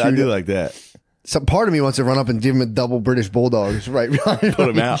nice. getting I chewed do up- like that. Some part of me wants to run up and give him a double British bulldog. Just right behind Put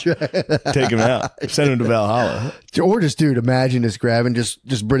him out. Take him out. Send him to Valhalla. Or just, dude, imagine just grabbing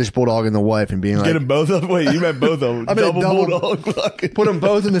just British bulldog and the wife and being like, Get them both up. Wait, you meant both of them. I meant double- bulldog. Fucking- put them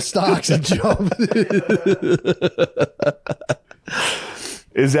both in the stocks and jump.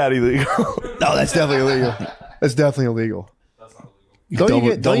 Is that illegal? No, that's definitely illegal. That's definitely illegal. Don't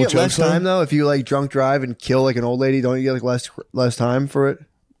you get less time though if you like drunk drive and kill like an old lady? Don't you get like less time for it?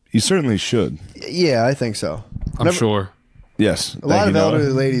 You certainly should. Yeah, I think so. I'm sure. Yes. A lot of elderly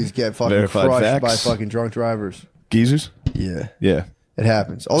ladies get fucking Verified crushed facts. by fucking drunk drivers. Geezers? Yeah, Yeah. it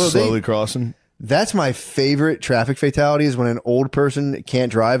happens. Although Slowly crossing. that's my favorite traffic fatality is when an old person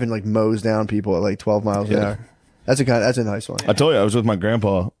can't drive and like mows down people at like 12 miles an hour. That's a nice one. I told you, I was with my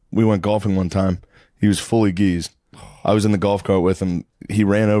grandpa. We went golfing one time. He was fully geezed. I was in the golf cart with him. He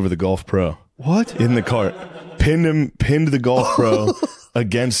ran over the golf pro. What? In the cart. Pinned the golf pro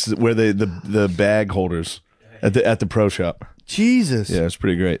against where the bag holders at the pro shop. Jesus. Yeah, it's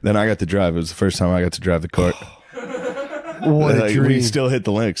pretty great. Then I got to drive. It was the first time I got to drive the cart. What a Like, dream. we still hit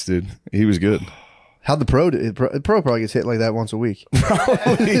the links, dude. He was good. How'd the pro do? The pro probably gets hit like that once a week.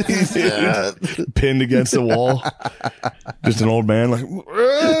 Pinned against the wall. Just an old man like,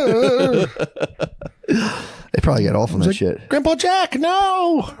 They probably get off on that shit. Grandpa Jack,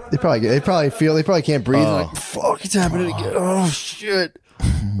 no. They probably can't breathe. Like, fuck, it's happening again. Oh shit.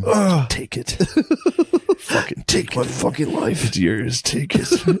 Take it. Fucking Take my fucking life. It's yours. Take it.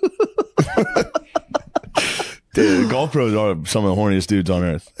 Dude, golf pros are some of the horniest dudes on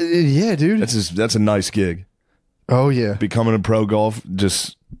earth. Yeah, dude. That's a nice gig. Oh yeah, Becoming a pro golf,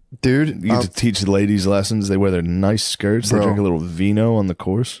 just dude. you get to teach the ladies lessons. They wear their nice skirts. They Bro. drink a little vino on the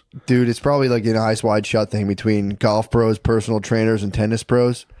course. Dude, it's probably like an eyes wide shut thing between golf pros, personal trainers, and tennis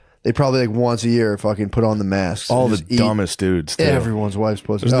pros. They probably like once a year fucking put on the masks. All and the just eat dumbest dudes. Too. everyone's wife's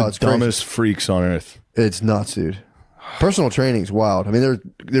pussy. Those Oh, are it's the crazy. dumbest freaks on earth. It's nuts, dude. Personal training's wild. I mean,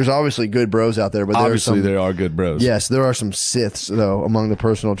 there's obviously good bros out there, but Obviously, there there are good bros. yes, there are some Siths though among the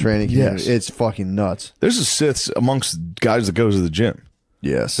personal training community. Yes. It's fucking nuts. There's a Siths amongst guys that goes to the gym.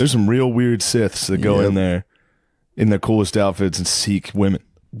 Yes, There's some real weird Siths that go Yep. in there in their coolest outfits and seek women.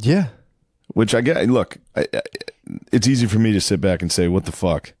 yeah, Which I get. Look, it's easy for me to sit back and say, "What the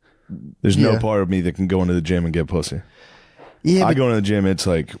fuck?" There's no Yeah. part of me that can go into the gym and get pussy. yeah. I but go into the gym. It's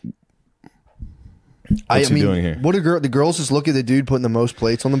like, what's he doing here? What the girls just look at the dude putting the most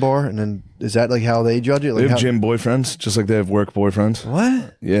plates on the bar, and then is that like how they judge it? They Like have how, gym boyfriends, just like they have work boyfriends.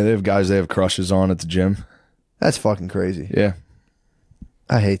 what? Yeah, they have guys they have crushes on at the gym. That's fucking crazy. Yeah,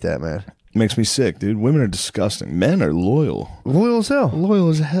 I hate that, man. makes me sick, dude. Women are disgusting. Men are loyal. Loyal as hell. Loyal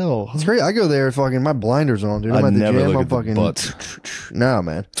as hell. It's great. I go there, fucking my blinders on, dude. I'm I at the never gym. look I'm at the fucking butts. Nah,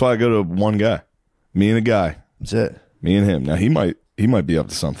 man. That's why I go to one guy. Me and a guy. That's it. Me and him. Now he might be up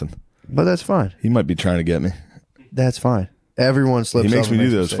to something. But that's fine. He might be trying to get me. That's fine. Everyone slips. He makes up me and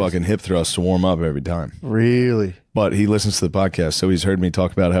do those mistakes. fucking hip thrusts to warm up every time. Really? But he listens to the podcast, so he's heard me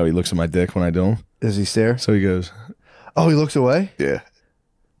talk about how he looks at my dick when I do them. Does he stare? So he goes, Oh, he looks away. "Yeah."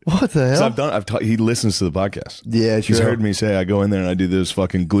 What the So hell? he listens to the podcast. Yeah, He's sure. heard me say I go in there and I do those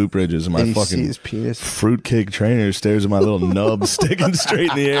fucking glute bridges, and my And you see fucking his penis. fruitcake trainer stares at my little nub sticking straight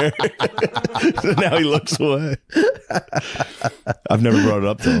in the air. So now he looks away. I've never brought it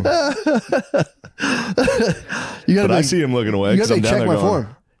up to him, You gotta but I be, see him looking away you because gotta I'm be down check there my going,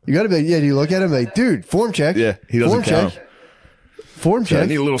 form. You gotta be. Yeah, do you look at him like, dude, form check? Yeah, he doesn't form count. check. Form I check.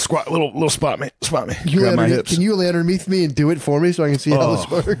 need a little squat, little spot me. You Grab my underneath- hips. Can you lay underneath me and do it for me so I can see how Oh.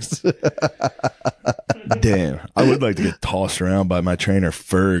 this works? Damn, I would like to get tossed around by my trainer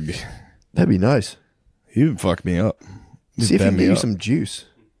Ferg. That'd be nice. He would fuck me up. He'd See if he bend can me give you up. some juice.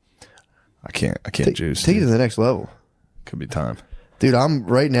 I can't Take, juice. take it dude. to the next level. Could be time. Dude, I'm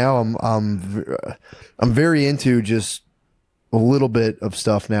right now. I'm very into just a little bit of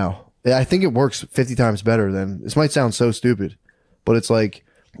stuff now. I think it works 50 times better than this. Might sound so stupid, but it's like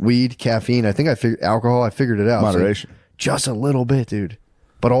weed, caffeine. I think I figured alcohol. I figured it out. It's like, Moderation. just a little bit, dude.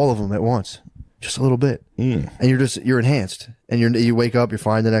 But all of them at once, just a little bit, and you're enhanced, and you wake up, you're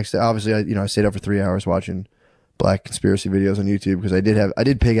fine the next day. Obviously, I stayed up for 3 hours watching black conspiracy videos on YouTube because I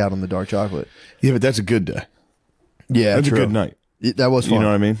did pig out on the dark chocolate. Yeah, but that's a good day. Yeah, That's true. a good night. That was fun. You know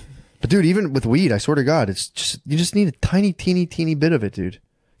what I mean? But dude, even with weed, I swear to God, it's just you just need a tiny, teeny bit of it, dude.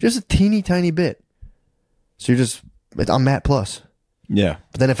 Just a teeny, tiny bit. So I'm Matt Plus. Yeah.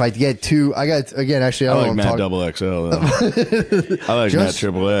 But then if I get two, I got again. Actually, I I don't like know. Matt Double XL. Though. I like Matt Just-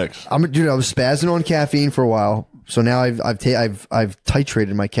 Triple X. I was spazzing on caffeine for a while, so now I've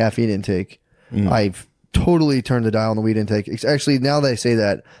titrated my caffeine intake. I've totally turned the dial on the weed intake. It's actually, now that I say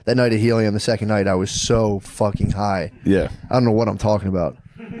that night at Helium, the second night, I was so fucking high. Yeah. I don't know what I'm talking about.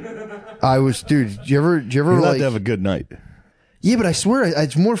 I was, dude. Do you ever You're allowed like? to have a good night. Yeah, but I swear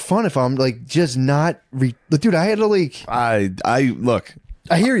it's more fun if I'm like just not. Dude, I had to like. I look.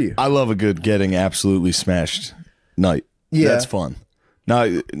 I hear you. I love a good getting absolutely smashed night. Yeah. That's fun.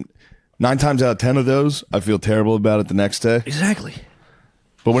 Now, 9 times out of 10 of those, I feel terrible about it the next day. Exactly.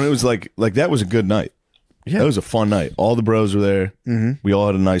 But when it was like that was a good night. Yeah. That was a fun night. All the bros were there. Mm-hmm. We all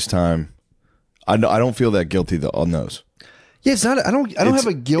had a nice time. I don't feel that guilty on those. Yeah, it's not. I don't have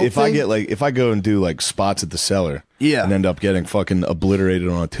a guilt. If thing. I get if I go and do like spots at the cellar, Yeah. and end up getting fucking obliterated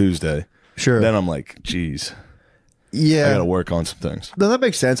on a Tuesday, Sure. then I'm like, geez, yeah. I gotta work on some things. No, that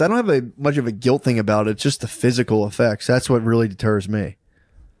makes sense. I don't have much of a guilt thing about it. It's just the physical effects. That's what really deters me.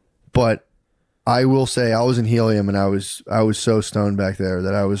 But I will say, I was in Helium and I was so stoned back there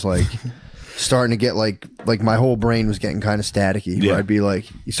that I was like starting to get like my whole brain was getting kind of staticky. Yeah. Where I'd be like,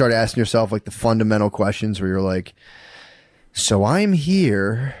 you start asking yourself like the fundamental questions where you're like, so I'm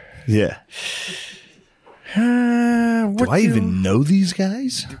here. Yeah. Do I even know these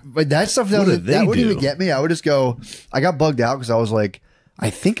guys? But that stuff What do they that wouldn't do? even get me. I would just go. I got bugged out because I was like, I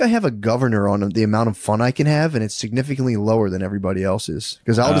think I have a governor on the amount of fun I can have, and it's significantly lower than everybody else's.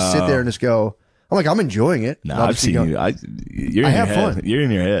 Because I'll just sit there and just go. I'm like, I'm enjoying it. No, And I'll I've just be seen going, you. You're in I your have head. fun. You're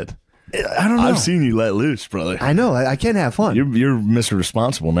in your head. I don't know. I've seen you let loose, brother. I know. I can have fun. You're Mr.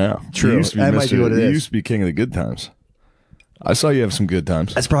 Responsible now. True. You used to be That might be what it you is. used to be king of the good times. I saw you have some good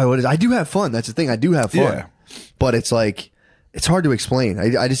times. That's probably what it is. I do have fun. That's the thing. I do have fun. Yeah. But it's like, it's hard to explain.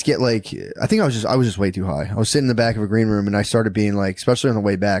 I just get like, I think I was just way too high. I was sitting in the back of a green room and I started being like, especially on the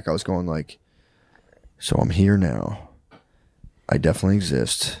way back, I was going like, so I'm here now. I definitely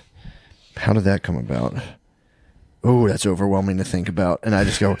exist. How did that come about? Oh, that's overwhelming to think about. And I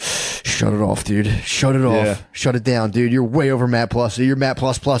just go, shut it off, dude. Shut it off. Yeah. Shut it down, dude. You're way over Matt Plus. You're Matt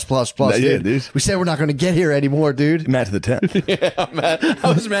Plus, Yeah, dude. dude. We said we're not going to get here anymore, dude. Matt to the 10th.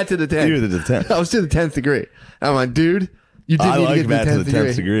 I was Matt to the 10th. You're to the 10th. I was to the 10th degree. I'm like, dude, you didn't I need to like get Matt to to the the 10th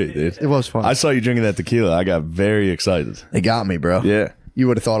 10th degree. degree, dude. It was fun. I saw you drinking that tequila. I got very excited. They got me, bro. Yeah. You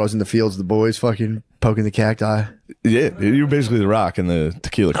would have thought I was in the fields of the boys fucking poking the cacti. Yeah, dude, you were basically the Rock in the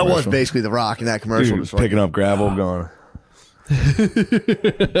tequila I commercial. was basically the Rock in that commercial. Dude, Just like, picking up gravel, going.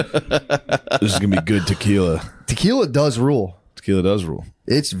 This is gonna be good tequila. tequila does rule. Tequila does rule.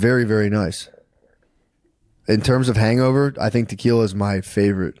 It's very, very nice. In terms of hangover, I think tequila is my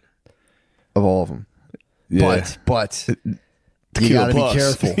favorite of all of them. Yeah. But you Tequila gotta plus. be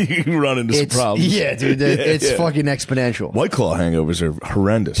careful. You run into some problems. Yeah, dude. It's fucking exponential. White Claw hangovers are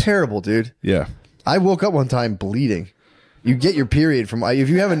horrendous. Terrible, dude. Yeah. I woke up one time bleeding. You get your period from if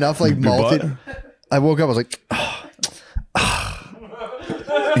you have enough like Your malted. butt? I woke up. I was like,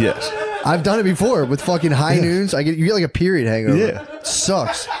 Yes. I've done it before with fucking high noons. You get like a period hangover. Yeah. It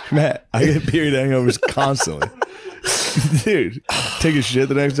sucks. Matt, I get period hangovers constantly. Dude, take a shit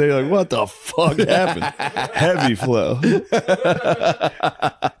the next day. You're like, what the fuck happened? Heavy flow.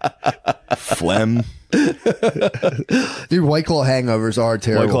 Phlegm. Dude, White Claw hangovers are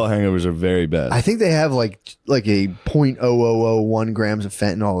terrible. White Claw hangovers are very bad. I think they have like a 0.0001 grams of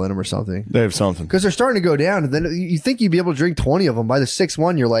fentanyl in them or something. They have something. Because they're starting to go down. And then you think you'd be able to drink 20 of them. By the sixth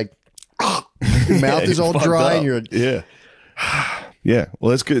one, you're like, your mouth is you're all fucked dry. up. And you're Yeah. Yeah. Well,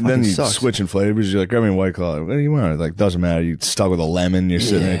 that's good. Then you sucks. switch in flavors. You're like, grab me a White Claw. What do you want? Like, doesn't matter. You stuck with a lemon. You're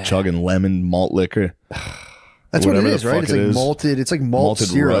sitting there chugging lemon malt liquor. That's what it Whatever is, the right? fuck It's it like is. malted. It's like malt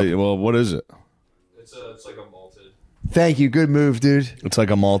syrup. Right. Well, what is it? It's like a malted. Thank you. Good move, dude. It's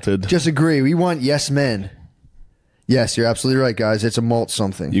like a malted. Just agree. We want yes men. Yes, you're absolutely right, guys. It's a malt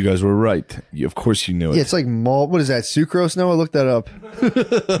something. You guys were right. Of course you knew it. Yeah, it's like malt. What is that? Sucrose? No, I looked that up.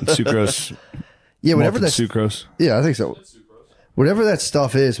 Sucrose. Yeah, whatever malted that. sucrose. Yeah, I think so. Whatever that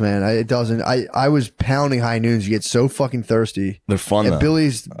stuff is, man, it doesn't. I was pounding high noons. You get so fucking thirsty. They're fun, At though.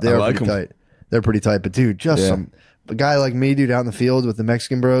 Billy's, they're like pretty 'em. tight. They're pretty tight. But dude, just Yeah. a guy like me, dude, out in the field with the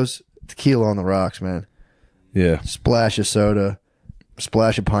Mexican bros, tequila on the rocks, man. Yeah. Splash of soda,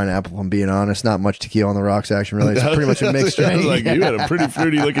 splash of pineapple. If I'm being honest, not much tequila on the rocks action. Really, it's pretty much a mixed I was drink. like, you had a pretty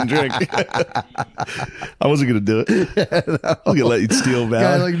fruity looking drink. I wasn't gonna do it. I was gonna let you steal Guy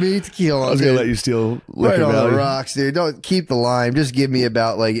Valley. like me, tequila. I was dude. gonna let you steal Right Liquor on Valley. the rocks, dude. Don't keep the lime. Just give me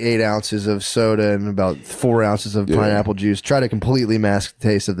about like 8 ounces of soda and about 4 ounces of pineapple juice. Try to completely mask the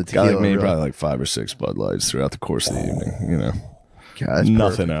taste of the Guy tequila. like me, really. probably like 5 or 6 Bud Lights throughout the course of the evening. You know, God, that's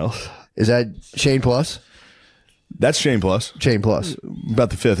nothing perfect. else. Is that Shane Plus? That's Shane Plus. Shane Plus. About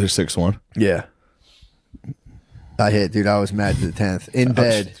the 5th or 6th one. Yeah. I hit, dude. I was mad to the 10th. In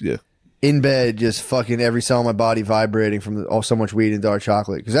bed. Yeah. In bed, just fucking every cell in my body vibrating from so much weed and dark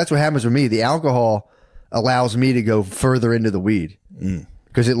chocolate. Because that's what happens with me. The alcohol allows me to go further into the weed.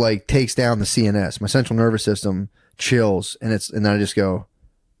 Because it like takes down the CNS. My central nervous system chills. And then I just go,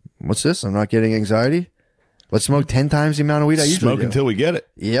 what's this? I'm not getting anxiety? Let's smoke 10 times the amount of weed I usually Smoke do. until we get it.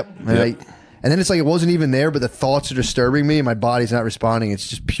 Yep. And then it's like it wasn't even there, but the thoughts are disturbing me and my body's not responding. It's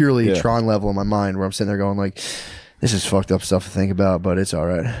just purely Tron level in my mind where I'm sitting there going like, this is fucked up stuff to think about, but it's all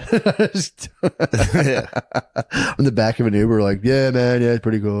right. On the back of an Uber, like, yeah, man, yeah, it's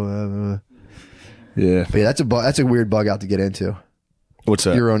pretty cool. Yeah. But yeah, that's a weird bug out to get into. What's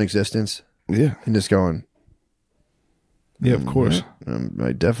that? Your own existence Yeah. and just going, Yeah, of course.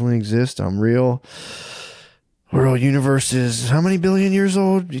 I definitely exist. I'm real. World universe is how many billion years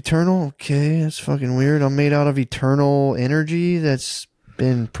old? Eternal? Okay, that's fucking weird. I'm made out of eternal energy that's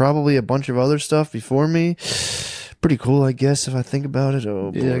been probably a bunch of other stuff before me. Pretty cool, I guess, if I think about it.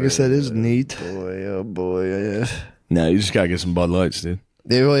 Oh, boy. Yeah, I guess that is neat. Boy, oh, boy. Yeah. No, you just gotta get some Bud Lights, dude.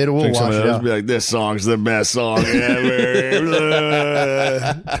 It will Drink some wash of it those, out. be like, this song's the best song ever.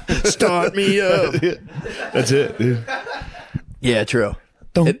 Start me up. That's it, dude. Yeah, true.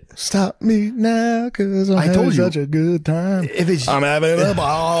 Don't stop me now, cause I'm having told you. such a good time. If it's I'm having a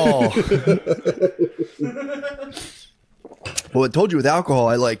ball. well, I told you with alcohol,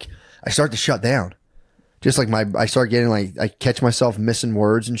 I start to shut down. Just like I start getting like I catch myself missing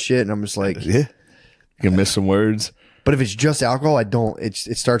words and shit, and I'm just like, Yeah. You can miss some words. but if it's just alcohol, I don't. It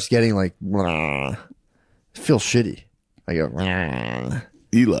starts getting like, it feels shitty. I go,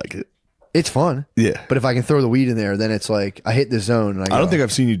 You like it. it's fun. Yeah. But if I can throw the weed in there, then it's like I hit the zone. And I I don't think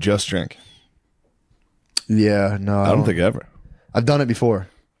I've seen you just drink. Yeah, no, I don't think ever. I've done it before.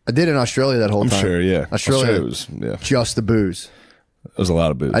 I did in Australia that whole I'm time. sure, yeah. Australia was, yeah. just the booze. It was a lot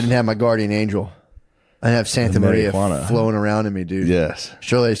of booze. I didn't have my guardian angel. I didn't have Santa The Maria marijuana. flowing around in me, dude. Yes.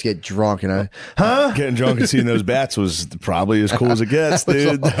 Australia, I just get drunk and huh? Getting drunk and seeing those bats was probably as cool as it gets,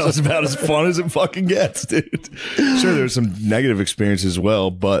 dude. That was about as fun as it fucking gets, dude. Sure, there's some negative experiences as well,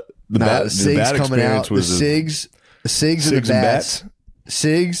 but the The bad cigs coming experience out. was The cigs and the cigs and bats.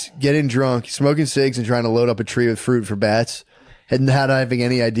 Cigs, getting drunk, smoking cigs, and trying to load up a tree with fruit for bats, and not having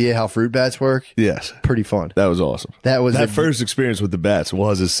any idea how fruit bats work. Yes. Pretty fun. That was awesome. That was that first experience with the bats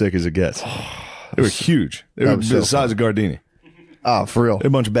was as sick as it gets. They were huge. They were was the so size of Gardini. Oh, for real. They're a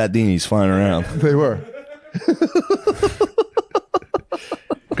bunch of Batinis flying around. They were.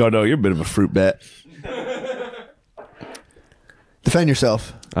 Gardo, you're a bit of a fruit bat. Defend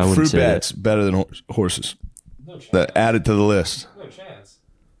yourself. I wouldn't Fruit say bats better than horses. That added to the list. No chance.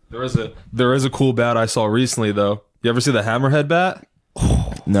 There is a cool bat I saw recently though. You ever see the hammerhead bat?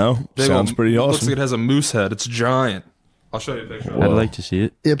 No, sounds pretty Looks awesome. like it has a moose head. It's giant. I'll show you a picture. that. I'd like to see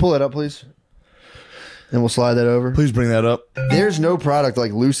it. Yeah, pull that up, please. And we'll slide that over. Please bring that up. There's no product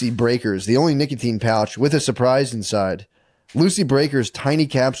like Lucy Breakers, the only nicotine pouch with a surprise inside. Lucy Breakers tiny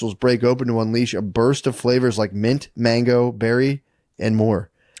capsules break open to unleash a burst of flavors like mint, mango, berry, and more.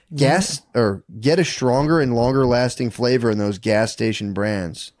 Get a stronger and longer lasting flavor in those gas station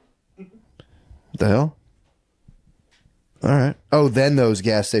brands. What the hell? All right. Oh, then those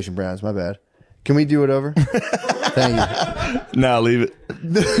gas station brands. My bad. Can we do it over? Thank you. Nah, leave it.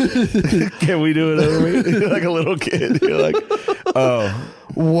 Can we do it over? You're like a little kid. You're like, oh,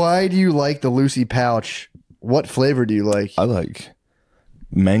 Why do you like the Lucy pouch? What flavor do you like? I like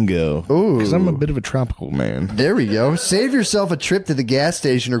mango. Ooh. Because I'm a bit of a tropical man. There we go. Save yourself a trip to the gas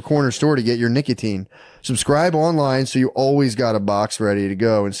station or corner store to get your nicotine. Subscribe online so you always got a box ready to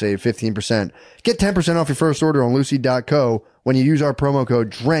go and save 15%. Get 10% off your first order on lucy.co when you use our promo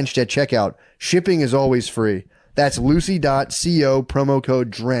code DRENCHED at checkout. Shipping is always free. That's lucy.co promo code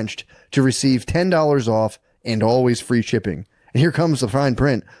DRENCHED to receive $10 off and always free shipping. And here comes the fine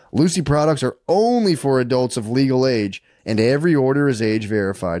print. Lucy products are only for adults of legal age, and every order is age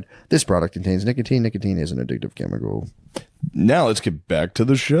verified. This product contains nicotine. Nicotine is an addictive chemical. Now let's get back to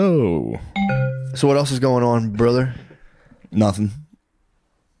the show. So what else is going on, brother? Nothing.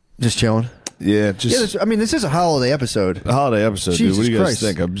 Just chilling. Yeah, just This is a holiday episode. a holiday episode, dude. What Jesus do you guys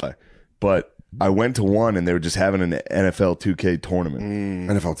Christ. think? But I went to one and they were just having an NFL 2K tournament.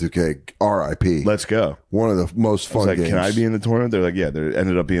 NFL 2K, RIP. Let's go. One of the most I was fun like, games. can I be in the tournament? They're like, yeah. There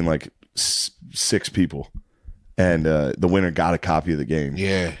ended up being like 6 people. And the winner got a copy of the game.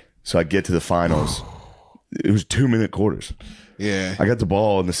 Yeah. So I get to the finals. It was 2-minute quarters. Yeah. I got the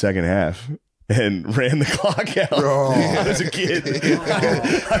ball in the second half and ran the clock out as a kid.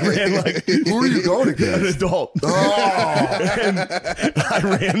 I ran like Who are you going an against? adult. And I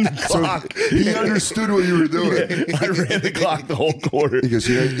ran the clock. He understood what you were doing. I ran the clock the whole quarter. He goes,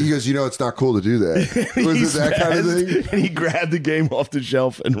 it's not cool to do that. Was it that kind of thing? And he grabbed the game off the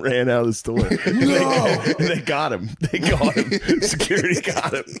shelf and ran out of the store. And they got him. They got him. Security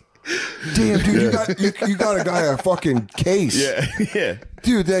got him. Damn, dude, you got a guy a fucking case. Yeah, yeah.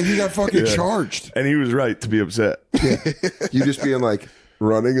 Dude, he got fucking Yeah. charged. And he was right to be upset. You just being like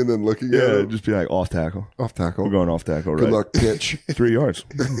running and then looking at Yeah, him. just be like off tackle. Off tackle. We're going off tackle, right? Good luck, pitch. 3 yards.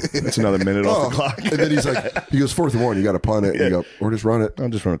 That's another minute off the clock. And then he goes 4th and 1. You got to punt it. And you go, or just run it. I'll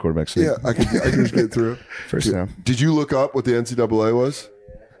just run a quarterback sneak. Yeah, I can just get through. First down. Did you look up what the NCAA was?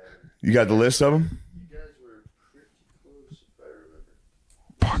 You got the list of them?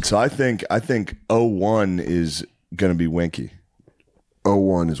 So I think 01 is going to be Winky.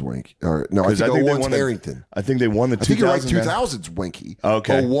 01 is Winky. All right. No, I think 01's Harrington. I think they won the I think you're right. 2000. 2000's Winky.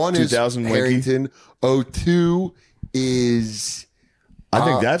 Okay. 01 is 2000 Winky. Harrington. 02 is... I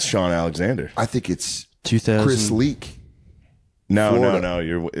think that's Sean Alexander. I think it's 2000. Chris Leak. No.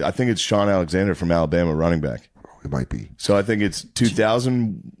 Florida. I think it's Sean Alexander from Alabama, running back. It might be. So I think it's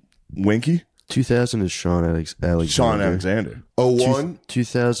 2000 Winky. 2000 is Sean Alexander. Sean Alexander. 01,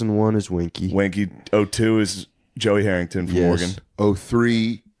 2001 is Winky. Winky. 02 is Joey Harrington from Yes. Oregon.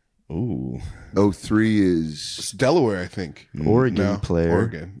 03 Ooh. 03 is It's Delaware, I think. Oregon player.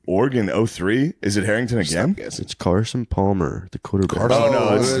 Oregon. 03? Is it Harrington again? It's Carson Palmer, the quarterback. Oh,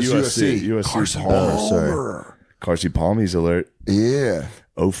 no, it's that's USC. USC. USC. Carson Palmer. Carsey Palmy's alert. Yeah.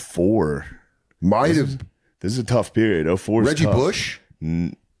 04. Might have. This is a tough period. 04 is Reggie tough. Bush?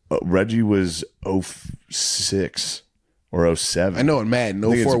 Reggie was 06 or 07. I know in Madden,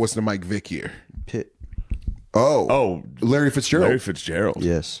 think 04 it's- was the Mike Vick year. Pitt. Oh, Larry Fitzgerald. Larry Fitzgerald.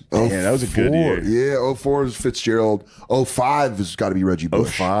 Yes. Man, that was a good 04. year. Yeah, 04 is Fitzgerald. 05 has got to be Reggie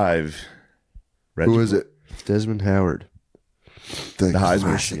Bush. 05. Reggie Who is it? Desmond Howard. The Heisman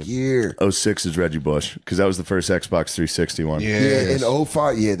classic year. 06 is Reggie Bush because that was the first Xbox 360 one. Yeah, in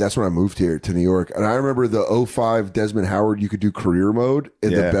 05, yeah, that's when I moved here to New York. And I remember the 05 Desmond Howard, you could do career mode,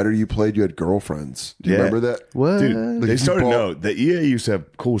 and the Yeah. better you played, you had girlfriends. Do you Yeah. remember that? What? Dude, Like, they you started bought- no. The EA used to have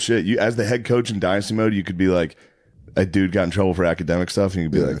cool shit. You as the head coach in Dynasty mode, you could be like, a dude got in trouble for academic stuff, and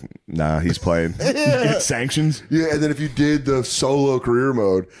you'd be like, nah, he's playing. You get sanctions. Yeah, and then if you did the solo career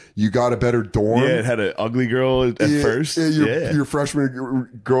mode, you got a better dorm. Yeah, it had an ugly girl at first. Yeah, your freshman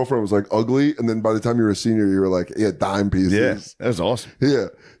girlfriend was like ugly, and then by the time you were a senior, you were like, yeah, dime pieces. Yeah, that was awesome. Yeah.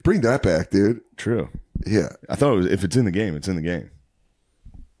 Bring that back, dude. True. Yeah. I thought it was, if it's in the game, it's in the game.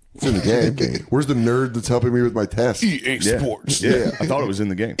 It's in the game. Where's the nerd that's helping me with my test? EA Yeah. Sports. Yeah, I thought it was in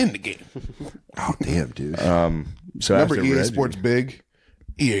the game. In the game. Oh, damn, dude. So Remember after EA Reggie- Sports Big?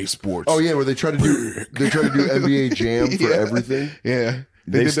 EA Sports. Oh yeah, where they try to do NBA Jam for everything. Yeah.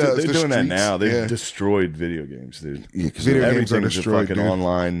 They're did doing the that streets. now. They've Yeah. destroyed video games, dude. Yeah, because Video games are Everything is a destroyed, fucking dude.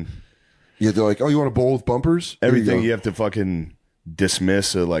 online. yeah, they're like, oh, you want a bowl with bumpers? There Everything go. you have to fucking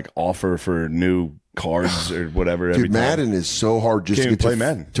dismiss a like offer for new cards or whatever. every Dude, time. Madden is so hard just Can't to even get play to,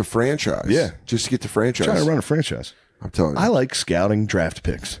 Madden. to franchise. Yeah. just to get to franchise. Trying to run a franchise. I'm telling you, I like scouting draft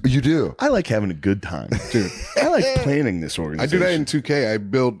picks. you do. I like having a good time, dude. I like planning this I organization. do that in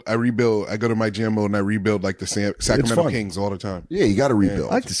 2K. I rebuild. I go to my gym mode and I rebuild like the Sacramento fun. Kings all the time. Yeah, you got to rebuild.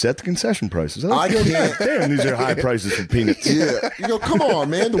 I like to set the concession prices. I like to go, can't- damn, these are high prices for peanuts. Yeah, you go. Come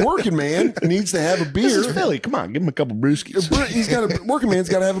on, man. The working man needs to have a beer. This is Philly. Come on, give him a couple brewskis. He's got a working man's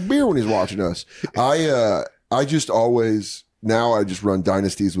got to have a beer when he's watching us. I just always now I just run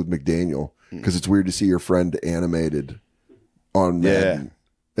dynasties with McDaniel because it's weird to see your friend animated on Madden.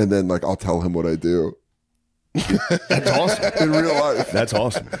 And then like I'll tell him what I do That's awesome. in real life. That's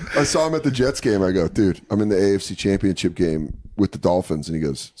awesome. I saw him at the Jets game. I go, dude, I'm in the AFC Championship game with the Dolphins, and he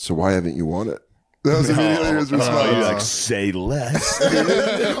goes, so why haven't you won it? That was immediately his response. You like say less.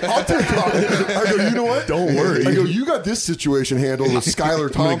 I'll take it. I go, you know what? Don't worry. I go, you got this situation handled with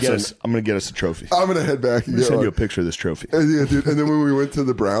Skylar Thompson. I'm gonna get us a trophy. I'm gonna head back and I'm gonna get send one. you a picture of this trophy. Yeah, dude. And then when we went to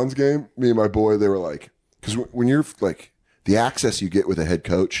the Browns game, me and my boy, they were like, because when you're like the access you get with a head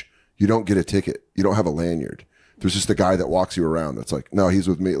coach, you don't get a ticket. You don't have a lanyard. There's just a guy that walks you around. That's like, no, he's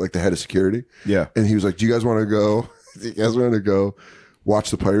with me, like the head of security. Yeah. And he was like, do you guys want to go? Do you guys want to go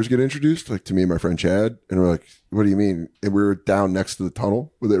watch the players get introduced? Like to me and my friend Chad. And we're like, what do you mean? And we were down next to the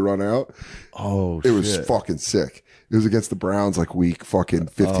tunnel where they run out. Oh, It was fucking sick. It was against the Browns like week fucking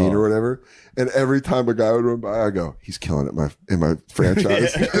 15 or whatever. And every time a guy would run by, I go, he's killing it in my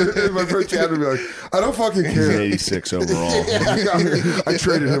franchise. And my friend Chad would be like, I don't fucking care. 86 overall. I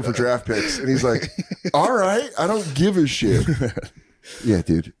traded him for draft picks. And he's like, all right, I don't give a shit. Yeah,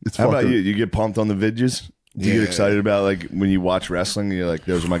 dude. It's How about fucking- you? You get pumped on the vidges? Do you get excited about like when you watch wrestling? You're like,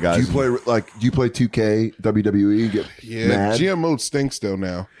 those are my guys. Do you play 2K, WWE, get Yeah, mad? GM mode stinks still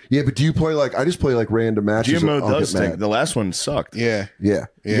now. Yeah, but do you play I just play random matches. GMO I'll does get stink. mad. The last one sucked. Yeah. Yeah.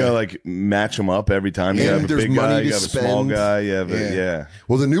 You gotta like match them up every time. You And have a there's big guy, money you to have a small spend. guy, you have Yeah. yeah.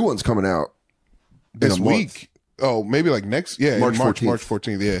 Well, the new one's coming out This in a month. week. Oh, maybe like next. Yeah, March March 14th. March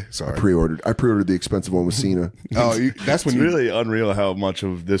 14th. Yeah, sorry. I pre-ordered the expensive one with Cena. Oh, that's when It's you. really unreal how much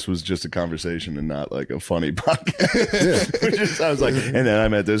of this was just a conversation and not like a funny podcast. I was like, and then I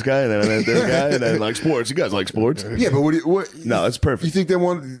met this guy, and then I met this guy, and then like sports. You guys like sports? Yeah, but what? No, it's perfect. You think they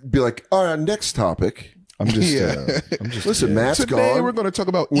want to be like, all right, next topic? I'm just, Yeah. Listen, Matt's Today gone. we're going to talk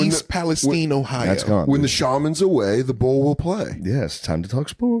about When East Palestine, Ohio. That's gone. When the shaman's away, the bull will play. Yes, time to talk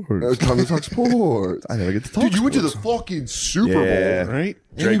sports. It's time to talk sports. I never get to talk. Dude, you went to the sports. fucking Super Yeah. Bowl, right?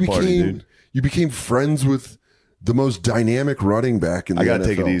 And Drake you party, became dude. you became friends with the most dynamic running back in the I gotta NFL.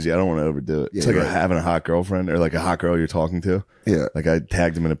 take it easy. I don't want to overdo it. It's Yeah, like right. having a hot girlfriend or like a hot girl you're talking to. Yeah. Like I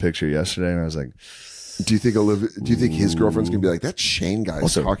tagged him in a picture yesterday, and I was like, Do you think his girlfriend's gonna be like, that Shane guy is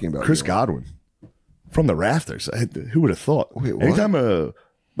also talking about Chris you? Godwin from the rafters? Who would have thought? Wait, what? Anytime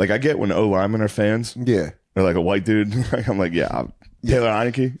like I get when O linemen are fans, Yeah. or like a white dude, I'm like, Taylor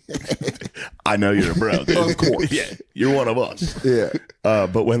Heineke. I know you're a bro, dude. Of course. Yeah, you're one of us. Yeah.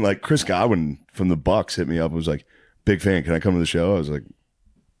 But when like Chris Godwin from the Bucks hit me up, and was like, big fan. Can I come to the show? I was like,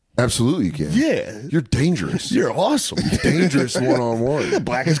 Absolutely, you can. Yeah. You're dangerous. You're awesome. Dangerous one-on-one. The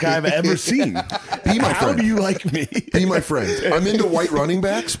blackest guy I've ever seen. Be my How friend. do you like me? Be my friend. I'm into white running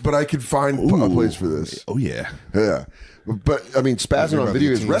backs, but I could find a place for this. Oh, yeah. Yeah. But, I mean, spazzing on video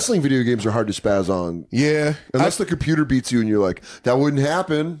games. Wrestling video games are hard to spaz on. Yeah. Unless the computer beats you and you're like, that wouldn't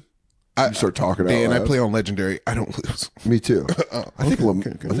happen. You start talking out Dan, I loud. play on Legendary. I don't lose. Me too. I think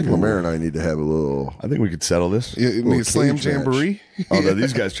Lemaire and I need to have a little... I think we could settle this. You mean Slam cage match. Jamboree? Although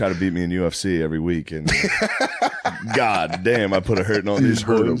these guys try to beat me in UFC every week, and God damn, I put a hurting on these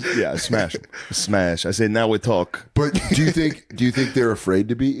hurt boys. Yeah, smash. I say now we talk. But do you think they're afraid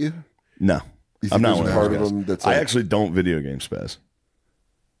to beat you? No, You think I'm not there's one a of part those of guys. them that's I like- actually don't video game spaz.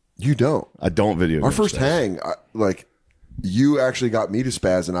 You don't. I don't video. Our game first spaz. hang, you actually got me to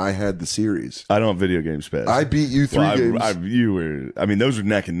spaz, and I had the series. I don't video game spaz. I beat you 3 games. You were. I mean, those were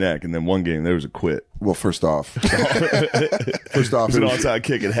neck and neck, and then one game there was a quit. Well, first off, It was an onside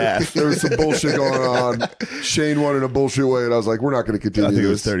kick at half. there was some bullshit going on. Shane won in a bullshit way, and I was like, we're not going to continue. I think it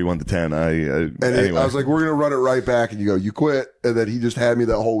was this. 31-10. And I was like, we're going to run it right back. And you go, you quit. And then he just had me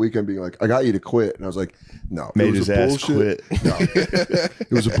that whole weekend being like, I got you to quit. And I was like, no. Made it was his a ass bullshit. quit. No.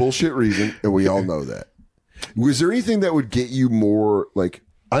 It was a bullshit reason, and we all know that. Was there anything that would get you more, like,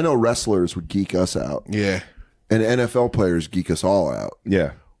 I know wrestlers would geek us out, Yeah. and NFL players geek us all out.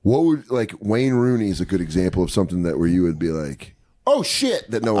 Yeah. What would, like, Wayne Rooney is a good example of something that where you would be like, oh shit,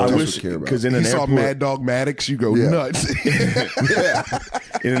 that no one else would care about. because in You an saw airport, Mad Dog Maddox, you go Yeah. nuts.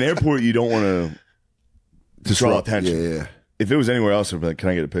 in an airport, you don't want to draw attention. Yeah. If it was anywhere else, I'd be like, "Can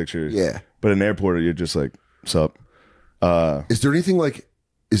I get a picture?" Yeah. But in an airport, you're just like, "Sup?" Is there anything like,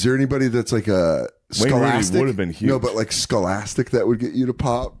 is there anybody that's like a Wayne Rooney scholastic? would have been huge. No, but like scholastic that would get you to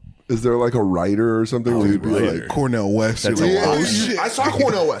pop? Is there like a writer or something where you'd be writer. like, Cornell West. That's you're a like, lot. oh, shit. I saw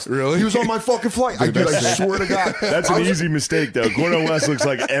Cornell West. Really? He was on my fucking flight. I swear to God. That's an easy mistake, though. Cornell West looks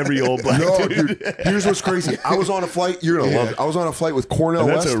like every old black No, dude. dude. Here's what's crazy. I was on a flight. You're gonna love it. I was on a flight with Cornell And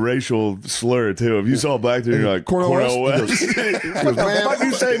that's West. a racial slur too. If you saw a black dude, you're like Cornell West. West? He goes, man, what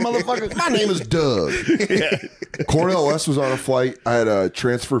you say, motherfucker? My name is Doug. Cornell West was on a flight. I had a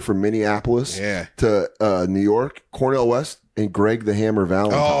transfer from Minneapolis to New York. Cornell West and Greg the Hammer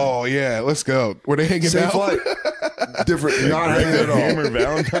Valentine. Oh, yeah. Let's go. Were they hanging Same out? flight. Different. Not hanging at all. Hammer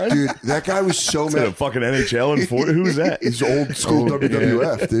Valentine. Dude, that guy was so Is that a mad. fucking NHL and Fort? Who was that? He's old school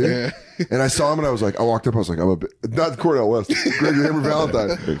WWF, dude. And I saw him and I was like, I walked up, I was like, I'm a bit, not Cornell West, Greg the Hammer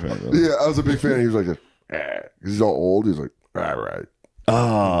Valentine. Big fan of that. Yeah, I was a big fan. He was like, he's all old. He's like, all right.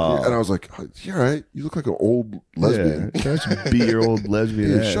 Oh, And I was like, you're right. You look like an old lesbian. yeah. Just beat your old lesbian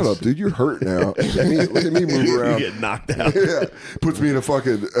Dude, ass. shut up, dude. You're hurt now. Look at me move You around. get knocked out. Yeah, puts me in a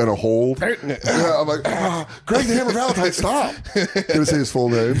fucking hold. Yeah, I'm like, Greg the Hammer Valentine, stop. Gonna say his full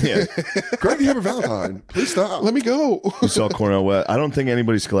name. Yeah. Greg the Hammer Valentine, please stop. Let me go. You saw Cornell West. I don't think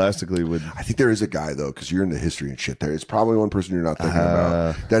anybody scholastically would. I think there is a guy though, because you're into history and shit. There, it's probably one person you're not thinking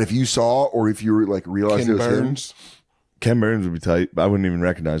about. That if you saw, or if you were like realized Ken it was him. Burns. Ken Burns would be tight, but I wouldn't even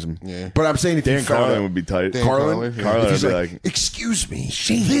recognize him. Yeah. But I'm saying if Dan you found Carlin out- would be tight. Dan Carlin, Carlin, Carlin if he's would be like, like, excuse me,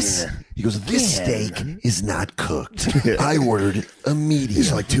 this. He goes, this steak is not cooked. I ordered a medium.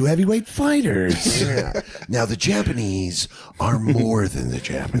 these are like two heavyweight fighters. Yeah. Now the Japanese are more than the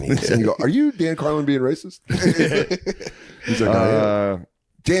Japanese. And you go, are you Dan Carlin being racist? He's like, I am.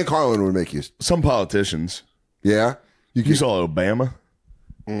 Dan Carlin would make you. Some politicians. Yeah. You saw Obama.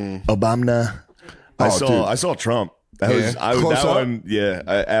 Obama. Dude. I saw Trump. That was Close that up? one. Yeah,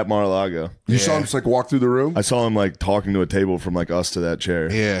 at Mar-a-Lago. You saw him just like walk through the room. I saw him like talking to a table from like us to that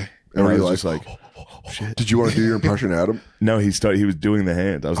chair. Yeah. And Were I you was like, just like, did you want to do your impression, Adam? no, he was doing the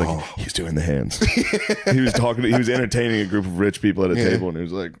hands. I was like, he's doing the hands. He was he was entertaining a group of rich people at a table, and he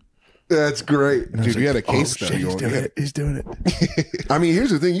was like, That's great. Dude, you had a case study he's on doing it. it. He's doing it. I mean, here's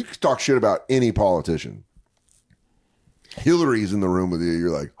the thing. You can talk shit about any politician. Hillary's in the room with you. You're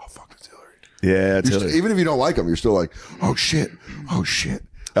like, oh, fuck, that's Hillary. Yeah, it's You're Hillary. still- even if you don't like him, you're still like, oh, shit. Oh, shit.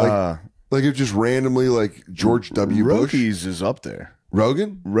 Like if just randomly like George W. Bush. Rockies is up there.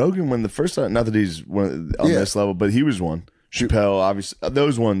 Rogan? Rogan, when the first time, not that he's on Yeah. this level, but he was one. Chappelle, obviously,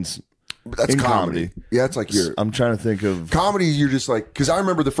 those ones. That's in comedy. Yeah, it's like your I'm trying to think of. comedy. You're just like, because I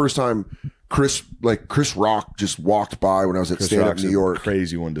remember the first time Chris Rock just walked by when I was at Chris Stand Up Rock's New a York.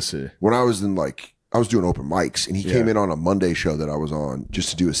 crazy one to see. When I was in like, I was doing open mics and he came in on a Monday show that I was on just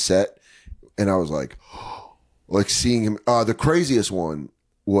to do a set. And I was like seeing him. The craziest one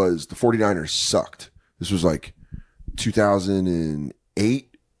was the 49ers sucked. This was like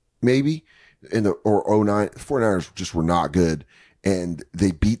 2008, maybe, or 09. The 49ers just were not good. And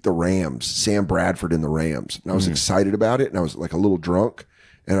they beat the Rams, Sam Bradford and the Rams. And I was excited about it. And I was like a little drunk.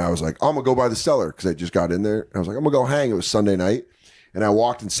 And I was like, I'm going to go by the cellar because I just got in there. And I was like, I'm going to go hang. It was Sunday night. And I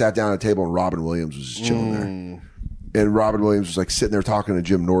walked and sat down at a table, and Robin Williams was just chilling there. And Robin Williams was like sitting there talking to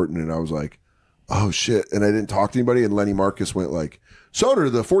Jim Norton, and I was like, oh shit. And I didn't talk to anybody. And Lenny Marcus went like,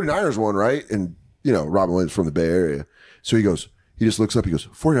 Soder, the 49ers won, right? And you know, Robin Williams from the Bay Area. So he just looks up, he goes,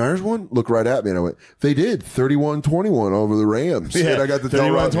 49ers won? Look right at me. And I went, they did 31-21 over the Rams. Yeah, and I got to tell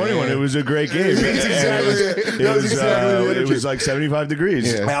 31-21. It was a great game. It was like 75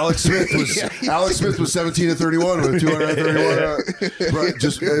 degrees. Yeah. Alex Smith was 17-31 with 231. But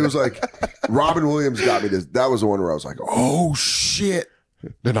just it was like Robin Williams got me this. That was the one where I was like, oh shit.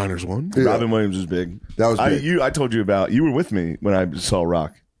 The Niners won. Yeah. Robin Williams was big. That was big. I told you about. You were with me when I saw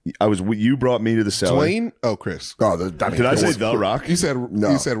Rock. You brought me to the cellar. Dwayne? Oh, Chris. Oh, Did I say The Rock? You said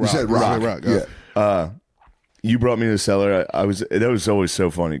Rock. You said Rock. Rock. Yeah. You brought me to the cellar. That was always so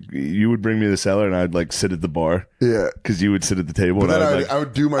funny. You would bring me to the cellar, and I'd like sit at the bar. Yeah. Because you would sit at the table. But and then I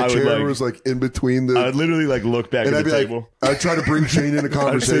would do my chair. It was like in between the. I would literally like look back at the table. I'd try to bring Shane into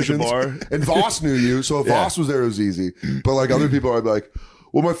conversations. bar. And Voss knew you, so if Voss was there, it was easy. But like other people, I'd be like,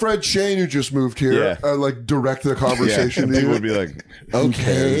 well, my friend Shane who just moved here, like direct the conversation. Yeah. People would be like,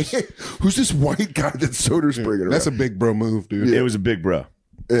 okay, who's this white guy that Soder's bringing around? That's a big bro move, dude. It was a big bro.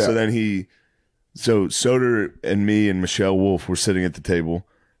 Yeah. So then so Soder and me and Michelle Wolf were sitting at the table.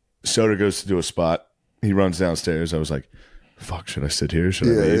 Soder goes to do a spot. He runs downstairs. I was like, fuck, should I sit here? Should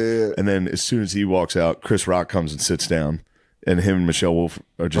I leave? Yeah. And then as soon as he walks out, Chris Rock comes and sits down, and him and Michelle Wolf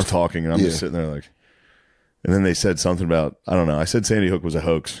are just talking, and I'm just sitting there like. And then they said something about, I don't know, I said Sandy Hook was a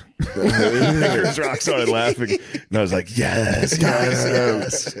hoax. Chris Rock started laughing. And I was like, yes,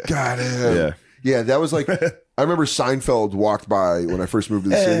 got him. Yeah. Yeah, that was like, I remember Seinfeld walked by when I first moved to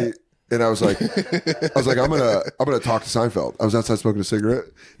the city. And I was like, I'm gonna talk to Seinfeld. I was outside smoking a cigarette,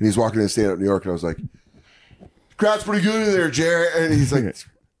 and he's walking in stand up New York, and I was like, crowd's pretty good in there, Jared. And he's like,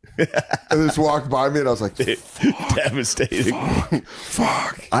 and just walked by me, and I was like, devastating.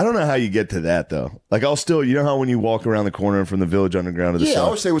 Fuck. I don't know how you get to that though. Like I'll still, you know how when you walk around the corner from the Village Underground to the I South,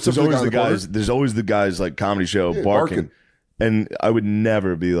 always say what's up there's to the always guy the on the guys. There's always the guys like comedy show barking, barking. and I would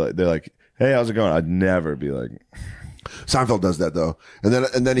never be like, they're like, hey, how's it going? I'd never be like. Seinfeld does that though, and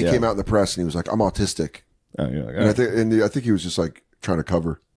then he came out in the press and he was like, I'm autistic, Oh, you're like, and I think he was just like trying to cover.